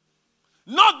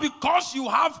 Not because you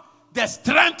have the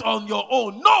strength on your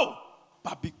own. No.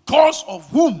 But because of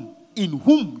in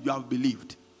whom you have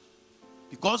believed.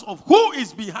 Because of who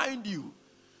is behind you.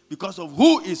 Because of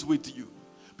who is with you.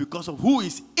 because of who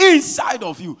is inside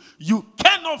of you. You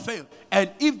cannot fail. And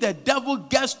if the devil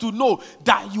gets to know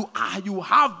that you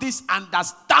have this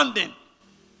understanding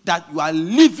that you are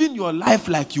living your life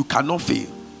like you cannot fail,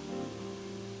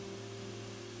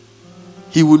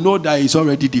 he will know that he's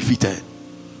already defeated.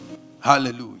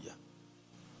 Hallelujah.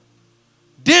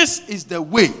 This is the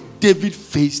way David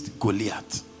faced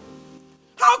Goliath.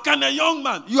 How can a young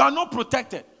man, you are not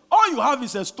protected, all you have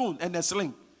is a stone and a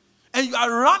sling, and you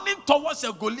are running towards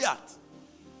a Goliath?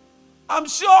 I'm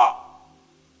sure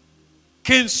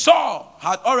King Saul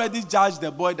had already judged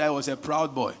the boy that was a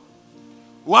proud boy.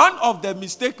 One of the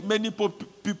mistakes many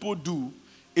people do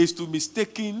is to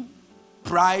mistaken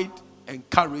pride and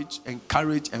courage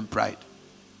and pride.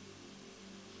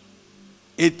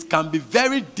 It can be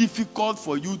very difficult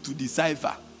for you to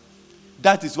decipher.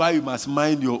 That is why you must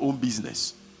mind your own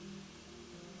business.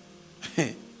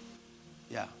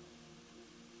 Yeah.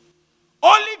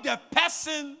 Only the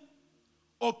person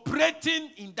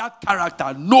operating in that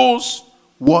character knows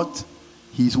what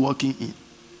he's working in.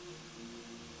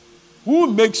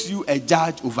 Who makes you a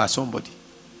judge over somebody?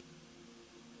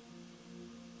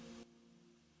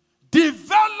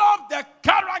 Develop the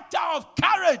character of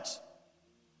courage.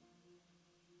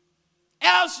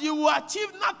 Else you will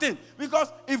achieve nothing.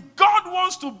 Because if God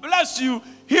wants to bless you,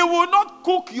 he will not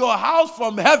cook your house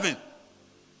from heaven.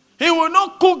 He will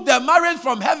not cook the marriage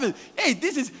from heaven. Hey,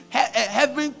 this is a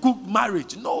heaven-cooked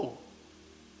marriage. No.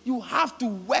 You have to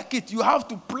work it. You have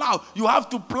to plow. You have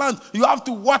to plant. You have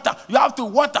to water. You have to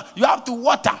water. You have to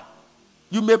water.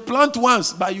 You may plant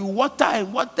once, but you water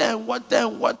and water and water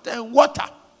and water and water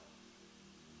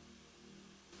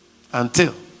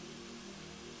until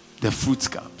the fruit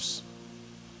comes.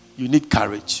 You need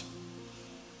courage.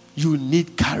 You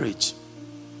need courage.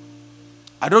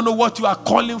 I don't know what you are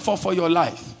calling for your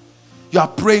life. You are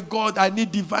praying, God, I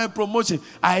need divine promotion.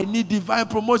 I need divine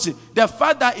promotion. The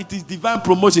fact that it is divine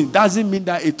promotion doesn't mean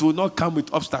that it will not come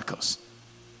with obstacles.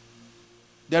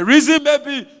 The reason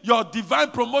maybe your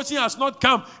divine promotion has not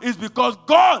come is because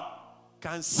God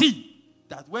can see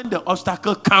that when the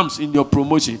obstacle comes in your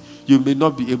promotion, you may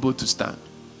not be able to stand.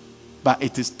 But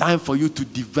it is time for you to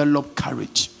develop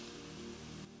courage.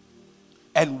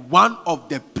 And one of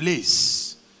the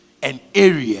places and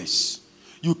areas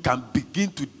you can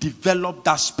begin to develop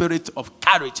that spirit of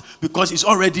courage, because it's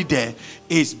already there,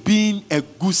 is being a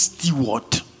good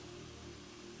steward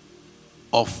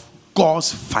of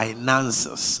God's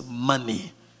finances,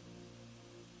 money.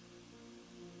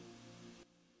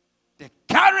 The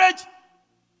courage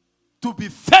to be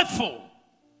faithful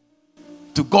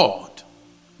to God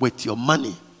with your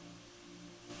money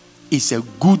is a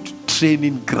good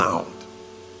training ground.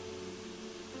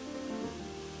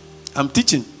 I'm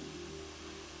teaching.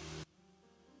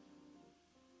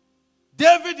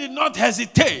 David did not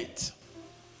hesitate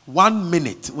 1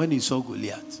 minute when he saw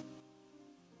Goliath.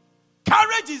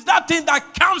 Courage is that thing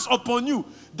that comes upon you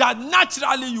that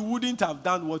naturally you wouldn't have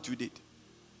done what you did.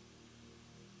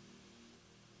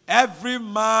 Every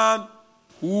man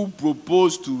who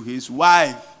proposed to his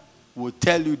wife will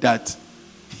tell you that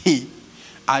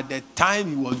at the time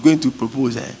he was going to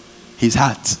propose, his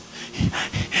heart.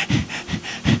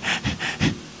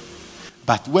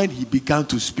 But when he began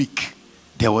to speak,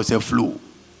 there was a flow.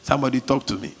 Somebody talk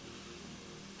to me.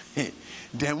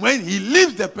 Then when he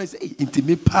leaves the place,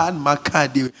 intimate pan maka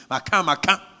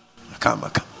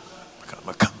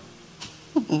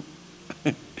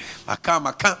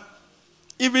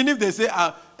even if they say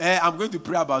I'm going to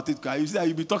pray about it, you say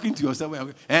you'll be talking to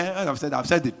yourself. I've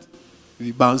said it. If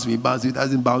it bounce, it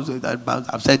doesn't bounce, that bounce.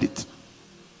 I've said it.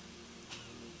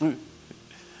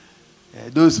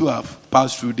 Those who have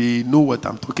passed through, they know what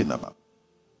I'm talking about.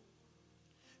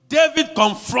 David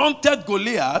confronted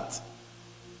Goliath,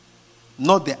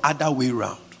 not the other way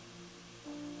around.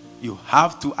 You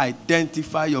have to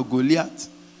identify your Goliath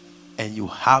and you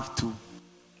have to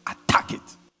attack it.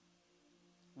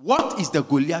 What is the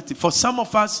Goliath? For some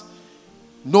of us,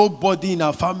 nobody in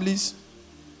our families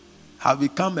have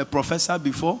become a professor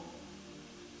before.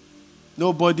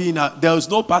 Nobody there was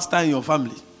no pastor in your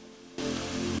family.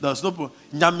 There's no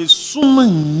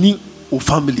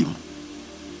family.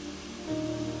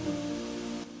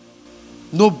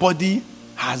 Nobody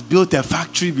has built a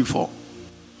factory before.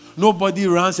 Nobody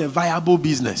runs a viable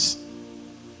business.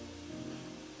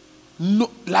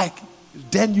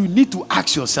 Then you need to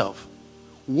ask yourself,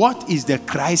 what is the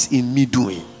Christ in me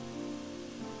doing?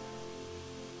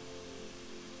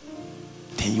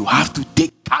 Then you have to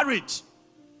take courage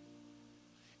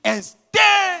and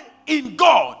stay in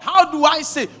God. How do I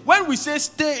say? When we say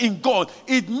stay in God,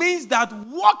 it means that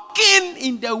walking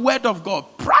in the word of God,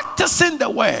 practicing the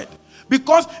word,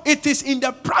 Because it is in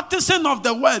the practicing of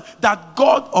the word that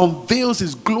God unveils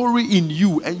his glory in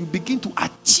you and you begin to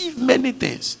achieve many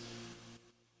things.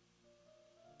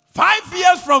 5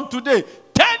 years from today,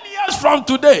 10 years from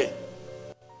today,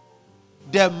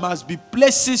 there must be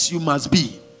places you must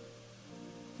be.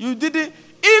 You didn't,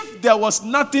 if there was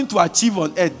nothing to achieve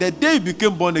on earth, the day you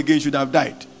became born again, you should have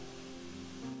died.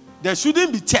 There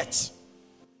shouldn't be church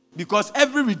because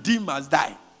every redeemed must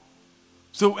die.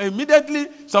 So immediately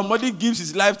somebody gives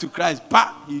his life to Christ,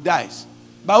 he dies.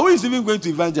 But who is even going to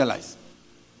evangelize?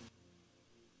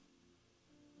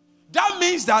 That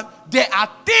means that there are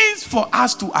things for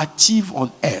us to achieve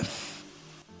on earth.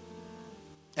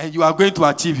 And you are going to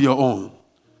achieve your own.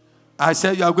 I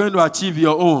said you are going to achieve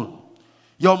your own.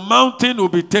 Your mountain will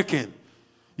be taken.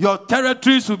 Your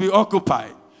territories will be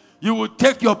occupied. You will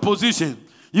take your position.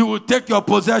 You will take your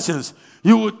possessions.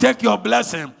 You will take your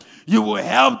blessing. You will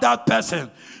help that person.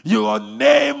 Your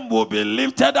name will be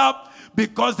lifted up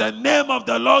because the name of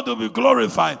the Lord will be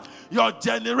glorified. Your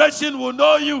generation will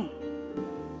know you.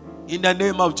 In the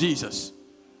name of Jesus.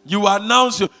 You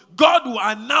announce you. God will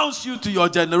announce you to your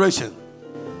generation.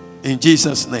 In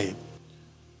Jesus' name.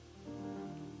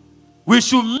 We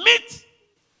should meet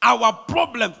our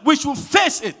problem. We should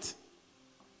face it.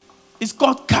 It's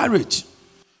called courage.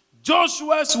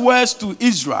 Joshua's words to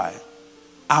Israel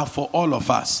are for all of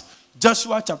us.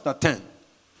 Joshua chapter 10.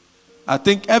 I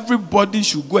think everybody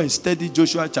should go and study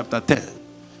Joshua chapter 10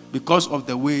 because of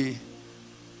the way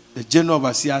the general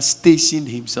overseer stationed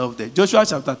himself there. Joshua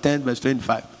chapter 10 verse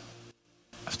 25.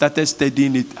 I've started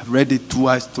studying it. I've read it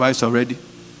twice already.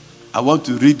 I want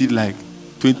to read it like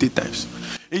 20 times.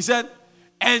 He said,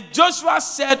 and Joshua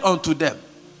said unto them,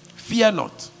 fear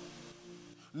not,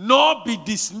 nor be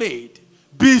dismayed.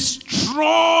 Be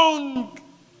strong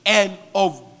and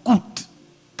of good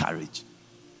courage.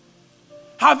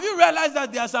 Have you realized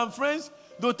that there are some friends,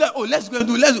 they'll tell, oh, let's go and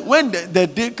do, when the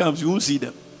day comes, you won't see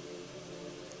them.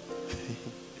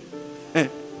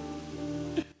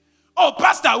 Oh,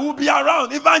 pastor, we'll be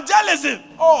around. Evangelism.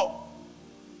 Oh.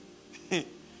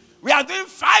 We are doing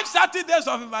 5 Saturdays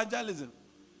of evangelism.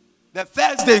 The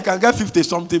first day you can get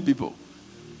 50-something people.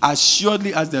 As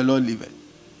surely as the Lord liveth.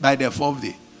 By the 4th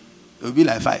day, it will be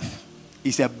like 5.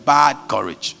 It's a bad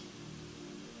courage.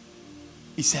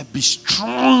 He said, be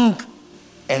strong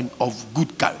and of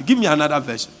good courage. Give me another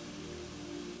version.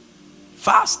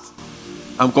 Fast.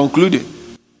 I'm concluding.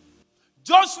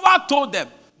 Joshua told them,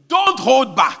 don't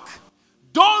hold back.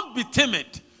 Don't be timid.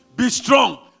 Be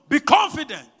strong. Be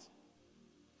confident.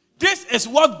 This is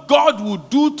what God will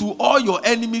do to all your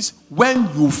enemies when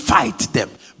you fight them.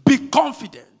 Be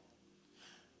confident.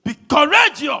 Be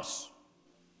courageous.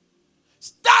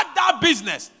 Start that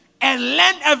business and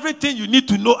learn everything you need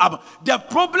to know about. The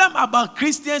problem about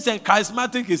Christians and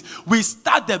charismatic is we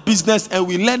start the business and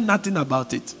we learn nothing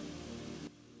about it.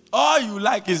 All you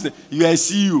like is you are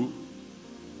CEO.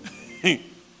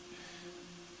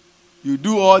 You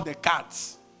do all the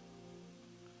cards.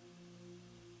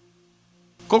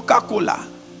 Coca-Cola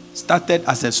started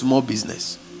as a small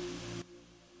business.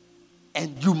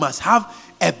 And you must have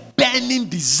a burning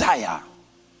desire.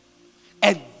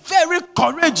 And very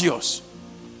courageous.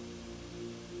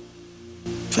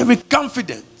 Very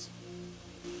confident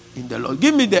in the Lord.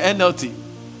 Give me the NLT.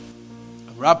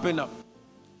 I'm wrapping up.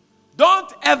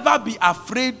 Don't ever be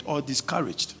afraid or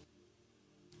discouraged.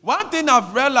 One thing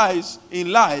I've realized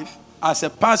in life as a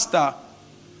pastor,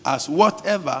 as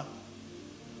whatever,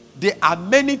 there are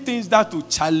many things that will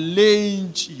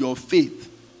challenge your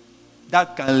faith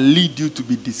that can lead you to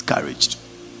be discouraged.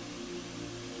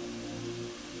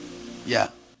 Yeah.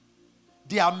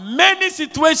 There are many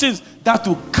situations that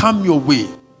will come your way.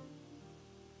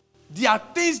 There are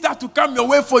things that will come your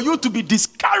way for you to be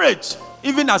discouraged,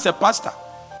 even as a pastor.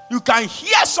 You can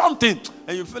hear something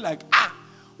and you feel like,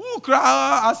 who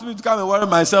asked me to come and worry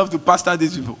myself to pastor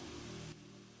these people?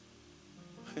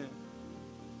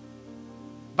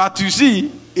 But you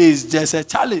see, it's just a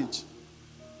challenge.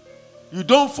 You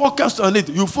don't focus on it.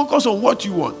 You focus on what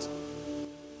you want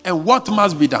and what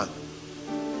must be done.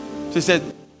 So he said,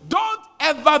 don't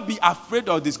ever be afraid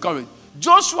or discouraged.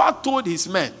 Joshua told his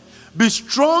men, be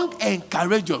strong and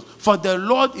courageous, for the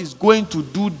Lord is going to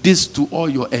do this to all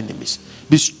your enemies.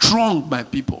 Be strong, my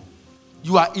people.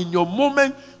 You are in your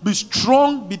moment. Be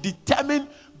strong, be determined.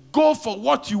 Go for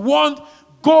what you want.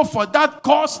 Go for that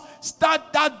cause.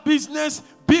 Start that business.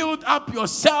 Build up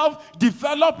yourself.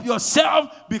 Develop yourself,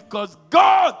 because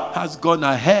God has gone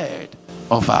ahead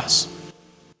of us.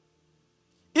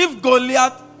 If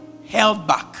Goliath held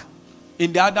back,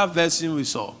 in the other version we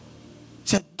saw,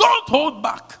 said, don't hold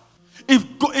back.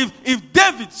 If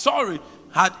David,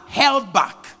 had held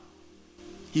back,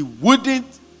 He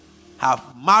wouldn't have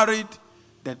married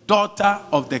the daughter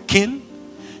of the king.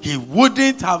 He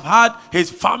wouldn't have had his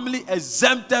family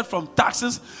exempted from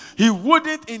taxes. He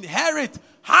wouldn't inherit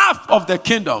half of the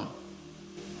kingdom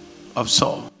of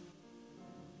Saul.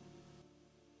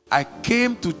 I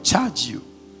came to charge you.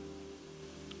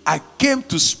 I came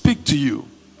to speak to you.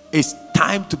 It's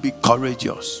time to be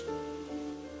courageous.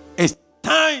 It's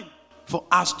time for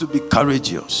us to be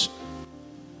courageous.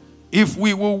 If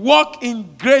we will walk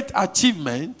in great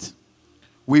achievement,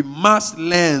 we must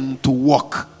learn to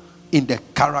walk in the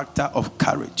character of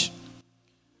courage.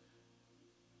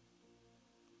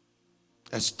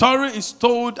 A story is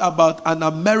told about an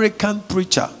American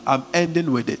preacher. I'm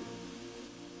ending with it.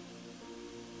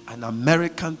 An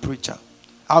American preacher.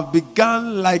 I've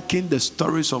begun liking the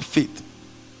stories of faith.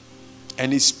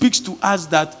 And it speaks to us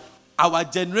that our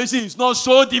generation is not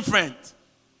so different.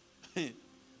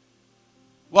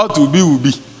 What will be, will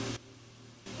be.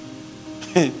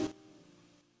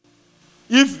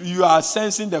 If you are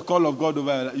sensing the call of God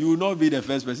over your life, you will not be the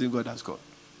first person God has called.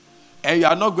 And you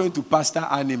are not going to pastor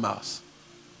animals.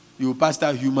 You will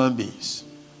pastor human beings.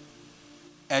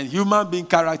 And human being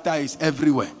character is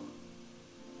everywhere.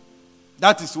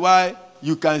 That is why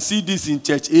you can see this in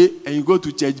church A and you go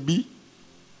to church B.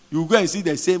 You go and see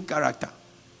the same character.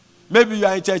 Maybe you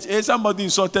are in church A, somebody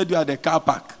insulted you at the car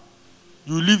park.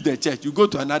 You leave the church, you go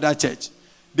to another church.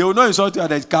 They will not insult you at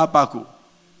the car park.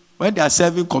 When they are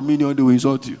serving communion, they will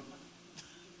insult you.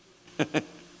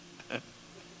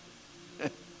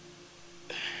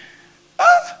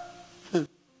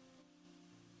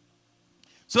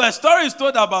 So a story is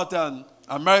told about an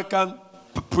American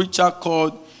preacher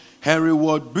called Henry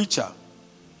Ward Beecher.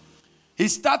 He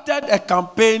started a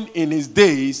campaign in his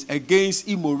days against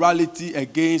immorality,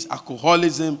 against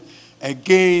alcoholism,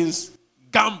 against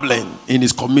gambling in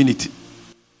his community.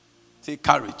 Say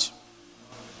courage.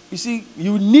 You see,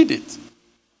 you need it.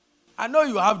 I know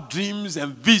you have dreams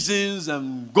and visions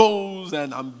and goals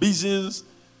and ambitions.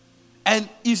 And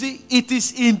you see, it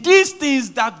is in these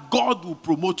things that God will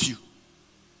promote you.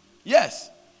 Yes.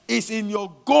 It's in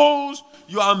your goals,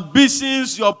 your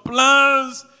ambitions, your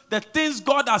plans, the things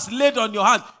God has laid on your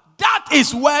heart. That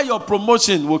is where your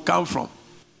promotion will come from.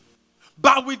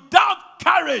 But without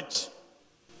courage,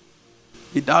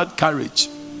 you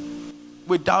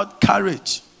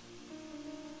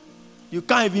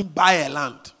can't even buy a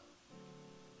land.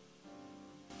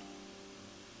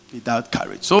 Without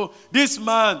courage. So this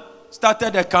man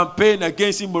started a campaign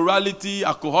against immorality,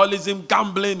 alcoholism,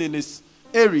 gambling in his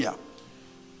area.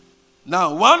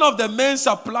 Now, one of the main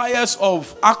suppliers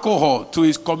of alcohol to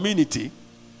his community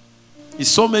is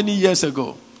so many years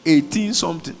ago, 18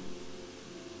 something,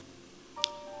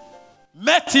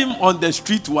 met him on the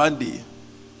street one day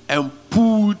and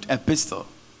pulled a pistol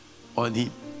on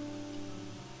him.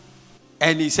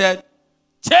 And he said,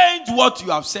 change what you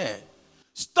have said.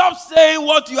 Stop saying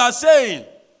what you are saying.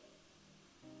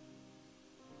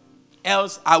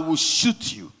 Else I will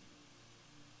shoot you.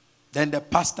 Then the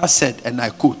pastor said, and I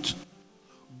quote,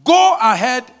 go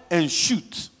ahead and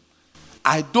shoot.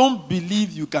 I don't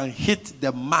believe you can hit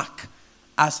the mark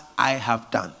as I have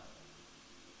done.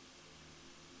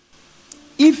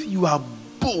 If you are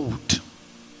bold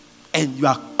and you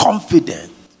are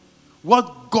confident,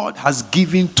 what God has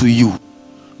given to you,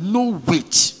 no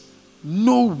witch,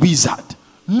 no wizard,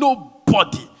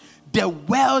 nobody, the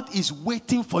world is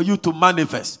waiting for you to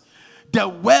manifest. The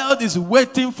world is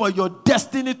waiting for your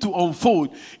destiny to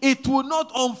unfold. It will not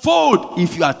unfold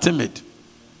if you are timid.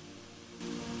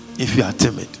 If you are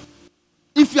timid.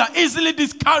 If you are easily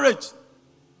discouraged.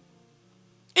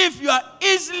 If you are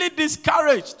easily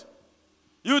discouraged.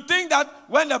 You think that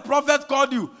when the prophet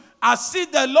called you, I see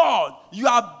the Lord, you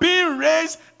are being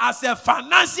raised as a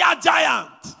financial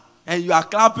giant. And you are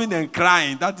clapping and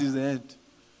crying. That is the end.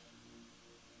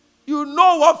 You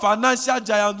know what financial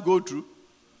giants go through.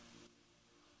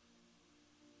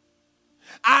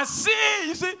 I see,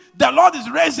 you see, the Lord is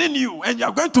raising you and you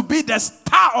are going to be the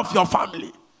star of your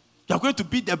family. You are going to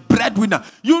be the breadwinner.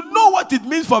 You know what it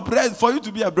means for you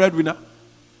to be a breadwinner.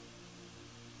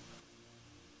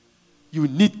 You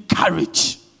need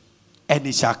courage and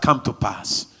it shall come to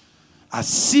pass. I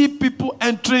see people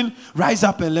entering. Rise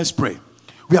up and let's pray.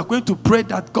 We are going to pray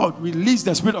that God release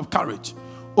the spirit of courage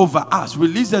over us.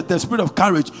 Release the spirit of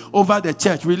courage over the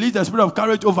church. Release the spirit of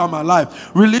courage over my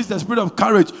life. Release the spirit of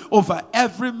courage over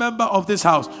every member of this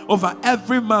house, over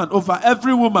every man, over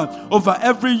every woman, over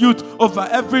every youth, over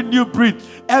every new breed.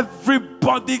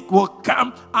 Everybody will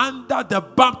come under the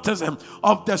baptism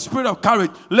of the spirit of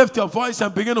courage. Lift your voice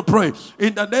and begin to pray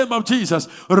in the name of Jesus.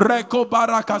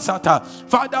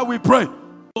 Father, we pray.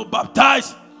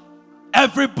 Baptize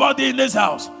Everybody in this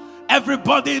house,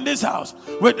 everybody in this house,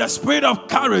 with the spirit of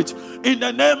courage, in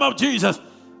the name of Jesus.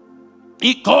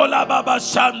 Ikola baba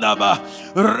shandaba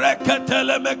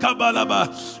reketele mekabalaba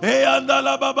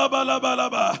eyandala baba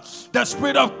balaba. The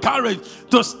spirit of courage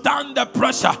to stand the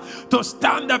pressure,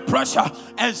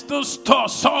 and still store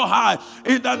so high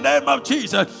in the name of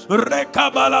Jesus.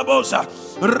 Rekabalabosa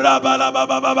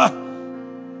rabalababa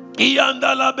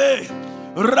eyandala be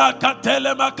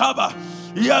rakatele makaba.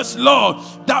 Yes, Lord,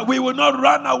 that we will not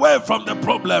run away from the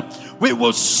problem. We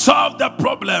will solve the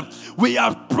problem. We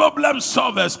are problem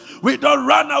solvers. We don't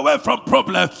run away from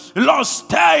problems. Lord,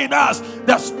 stir in us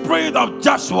the spirit of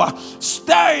Joshua.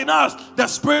 Stir in us the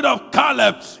spirit of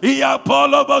Caleb.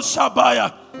 Iapolobo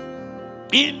Shabaya.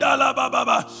 Indala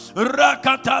baba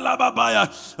rakatala babaya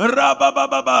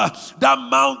rabababa. That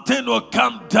mountain will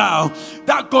come down.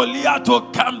 That Goliath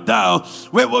will come down.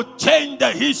 We will change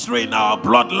the history in our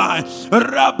bloodline.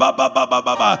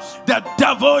 Rabababa. The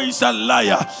devil is a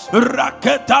liar.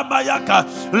 Raketa mayaka.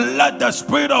 Let the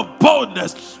spirit of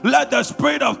boldness, let the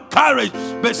spirit of courage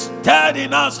be stirred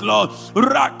in us, Lord.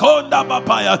 Rakonda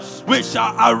babaya. We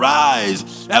shall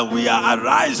arise, and we are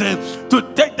arising to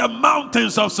take the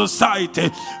mountains of society. What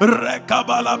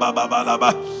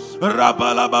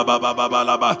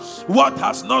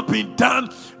has not been done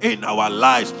in our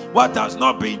lives, what has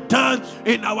not been done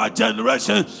in our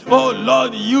generation, oh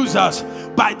Lord, use us.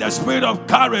 By the spirit of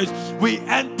courage, we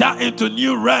enter into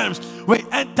new realms. We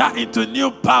enter into new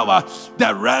power,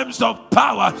 the realms of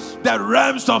power, the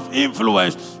realms of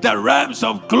influence, the realms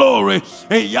of glory.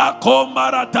 Let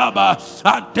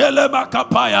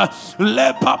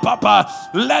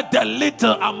the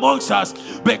little amongst us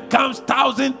becomes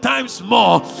 1,000 times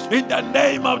more. In the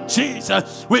name of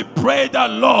Jesus, we pray that,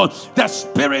 Lord, the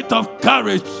spirit of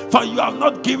courage, for you have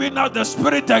not given us the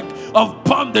spirit of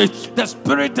bondage, the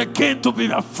spirit again to be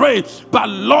afraid, but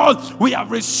Lord, we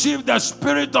have received the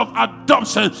spirit of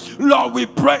adoption. Lord, we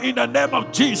pray in the name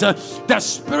of Jesus, the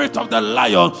spirit of the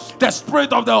lion, the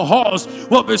spirit of the horse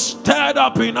will be stirred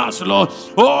up in us, Lord.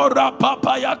 Oh,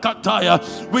 Rapapaya Kataya,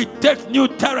 we take new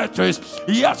territories.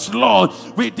 Yes, Lord,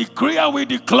 we decree and we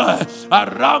declare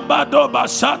Arambado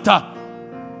Basata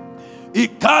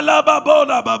Ikala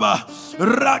babola baba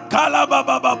rakala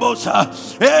baba babosa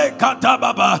kata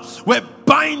baba. We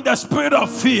bind the spirit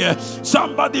of fear.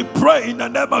 Somebody pray in the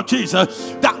name of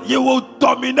Jesus that you will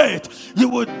dominate. You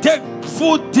will take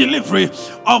full delivery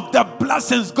of the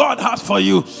blessings God has for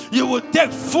you. You will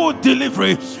take full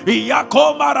delivery.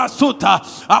 Iyakoma rasuta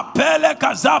apele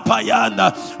kazapa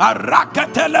yanda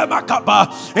arakatele makaba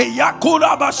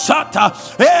iyakura bashata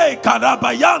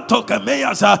karabayanto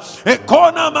kemeyaza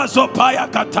ekona mazopaya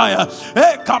kataya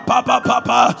kapapa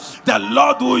papa. The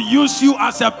Lord will use you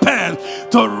as a pen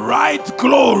to write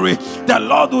glory. The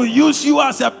Lord will use you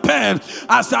as a pen,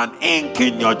 as an ink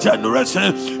in your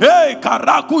generation.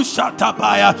 Karaku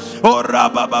shatabaya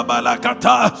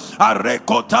orababalakata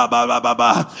arekota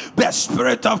bababa. The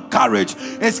spirit of courage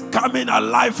is coming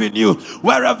alive in you.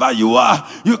 Wherever you are,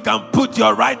 you can put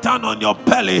your right hand on your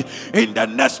belly in the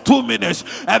next 2 minutes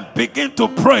and begin to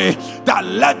pray that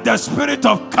let the spirit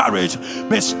of courage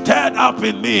be stirred up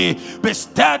in me, be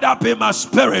stirred up in my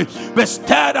spirit, be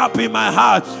stirred up in my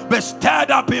heart, be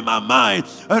stirred up in my mind.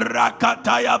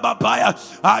 Rakataya babaya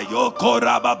ayoko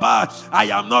rababa. I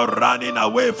am not running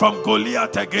away from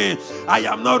Goliath again. I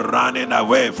am not running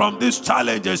away from these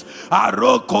challenges.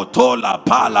 Arokotola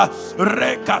pala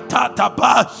rekatata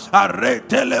ba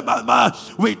aretele mama.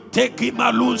 We take him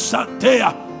alun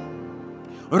santea.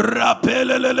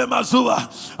 Rapelele mazua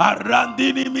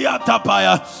arandini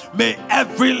miatapaya. May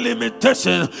every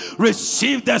limitation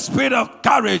receive the spirit of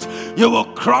courage. You will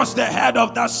cross the head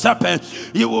of that serpent.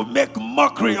 You will make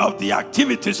mockery of the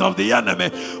activities of the enemy.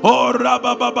 Oh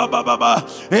rababababa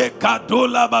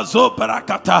ekadula bazo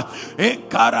parakata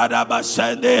enkarada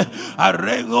basende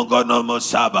arengogono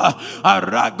mosaba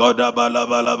aragoda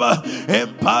balabalaba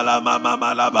empala mama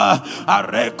malaba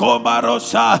areko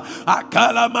marosa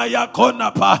akala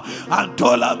mayakona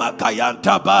Antola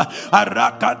makayantaba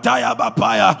arakataya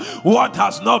bapaya. What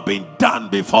has not been done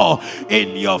before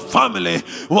in your family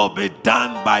will be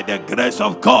done by the grace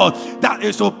of God that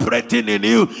is operating in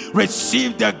you.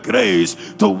 Receive the grace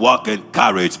to walk in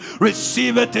courage.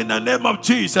 Receive it in the name of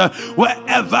Jesus.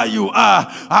 Wherever you are,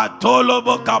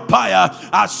 Atolobo kapaya,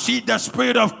 I see the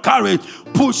spirit of courage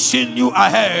pushing you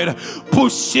ahead,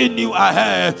 pushing you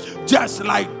ahead, Just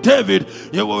like David,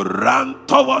 you will run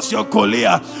towards your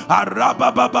Goliath at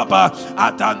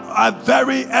a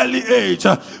very early age.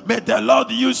 May the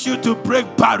Lord use you to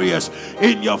break barriers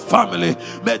in your family.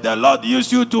 May the Lord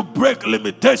use you to break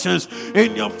limitations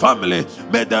in your family.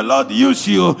 May the Lord use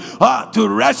you to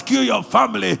rescue your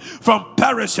family from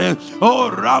perishing. Oh,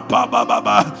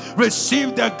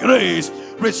 receive the grace,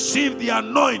 receive the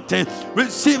anointing,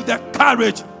 receive the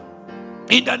courage.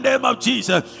 In the name of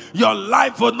Jesus, your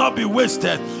life will not be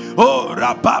wasted. Oh,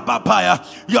 Rapapapaya,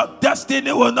 your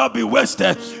destiny will not be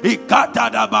wasted.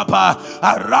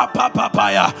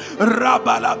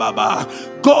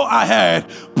 Go ahead,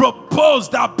 propose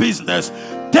that business,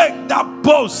 take that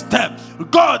bold step.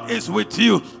 God is with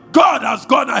you. God has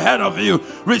gone ahead of you.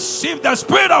 Receive the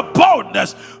spirit of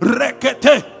boldness.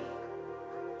 Rekete.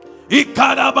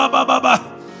 Ikadabababa.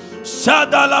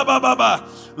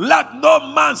 Shadalabababa. Let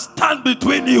no man stand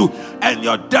between you and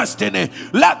your destiny.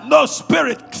 Let no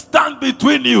spirit stand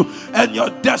between you and your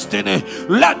destiny.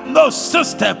 Let no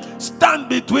system stand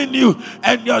between you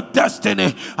and your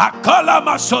destiny. Akala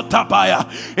masotapaya,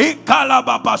 ikala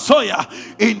babasoya,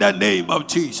 in the name of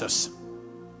Jesus.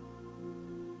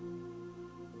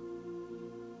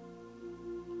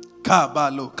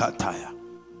 Kabalo kataya.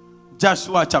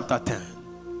 Joshua chapter 10,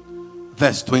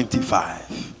 verse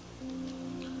 25.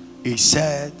 He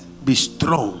said, be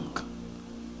strong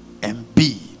and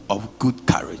be of good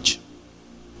courage.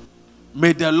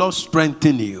 May the Lord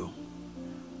strengthen you.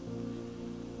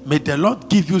 May the Lord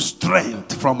give you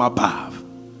strength from above.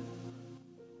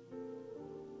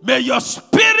 May your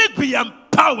spirit be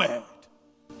empowered.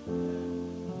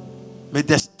 May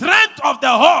the strength of the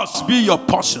horse be your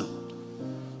portion.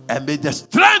 And may the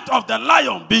strength of the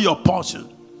lion be your portion.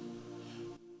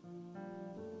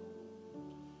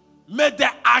 May the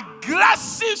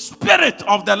aggressive spirit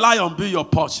of the lion be your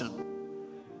portion.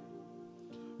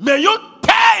 May you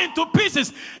tear into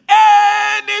pieces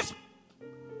any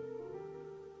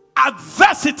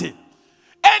adversity,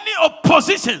 any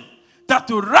opposition that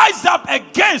will rise up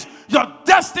against your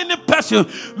destiny pursuit.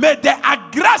 May the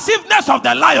aggressiveness of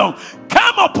the lion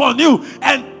come upon you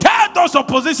and tear those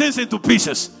oppositions into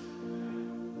pieces.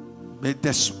 May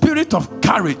the spirit of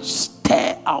courage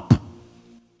stir up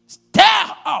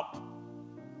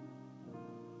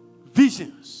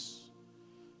visions.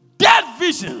 Dead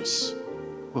visions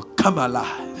will come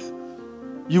alive.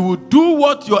 You will do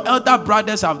what your elder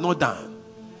brothers have not done.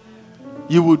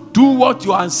 You will do what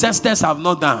your ancestors have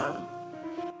not done.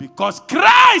 Because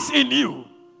Christ in you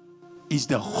is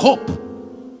the hope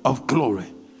of glory.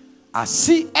 I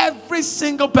see every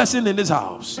single person in this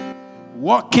house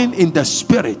walking in the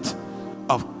spirit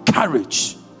of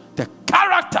courage, the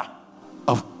character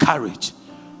of courage.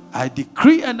 I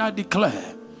decree and I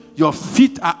declare, your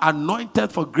feet are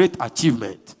anointed for great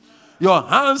achievement. Your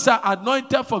hands are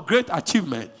anointed for great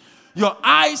achievement. Your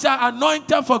eyes are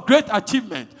anointed for great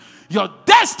achievement. Your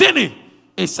destiny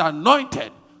is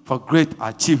anointed for great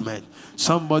achievement.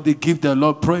 Somebody give the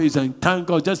Lord praise and thank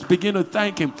God. Just begin to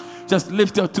thank Him. Just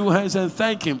lift your two hands and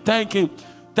thank Him. Thank Him.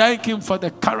 Thank Him for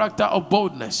the character of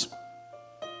boldness.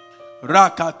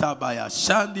 Rakatabaya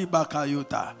Shandi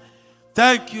Bakayuta.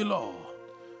 Thank you, Lord.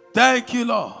 Thank you,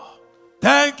 Lord.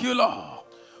 Thank you, Lord.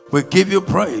 We give you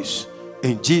praise.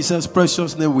 In Jesus'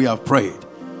 precious name we have prayed.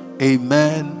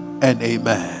 Amen and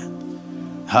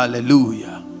amen.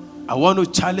 Hallelujah. I want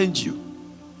to challenge you.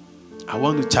 I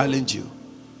want to challenge you.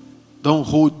 Don't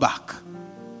hold back.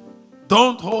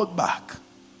 Don't hold back.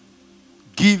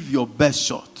 Give your best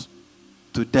shot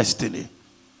to destiny.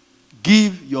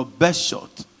 Give your best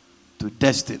shot to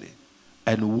destiny.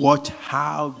 And watch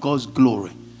how God's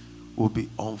glory will be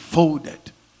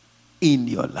unfolded in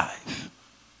your life.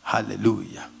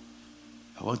 Hallelujah.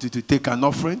 I want you to take an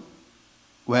offering.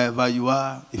 Wherever you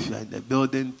are, if you are in the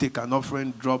building, take an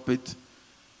offering, drop it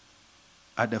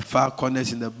at the far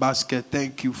corners in the basket.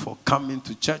 Thank you for coming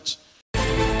to church.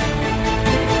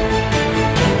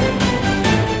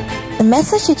 The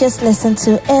message you just listened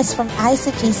to is from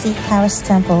ICGC Charis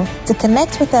Temple. To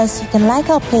connect with us, you can like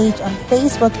our page on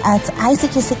Facebook at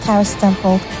ICGC Charis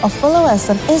Temple or follow us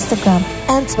on Instagram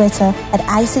and Twitter at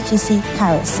ICGC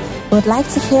Charis. We would like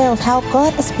to hear of how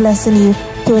God is blessing you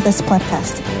through this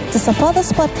podcast. To support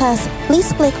this podcast,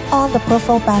 please click on the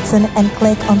profile button and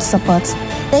click on support.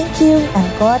 Thank you,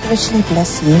 and God richly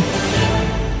bless you.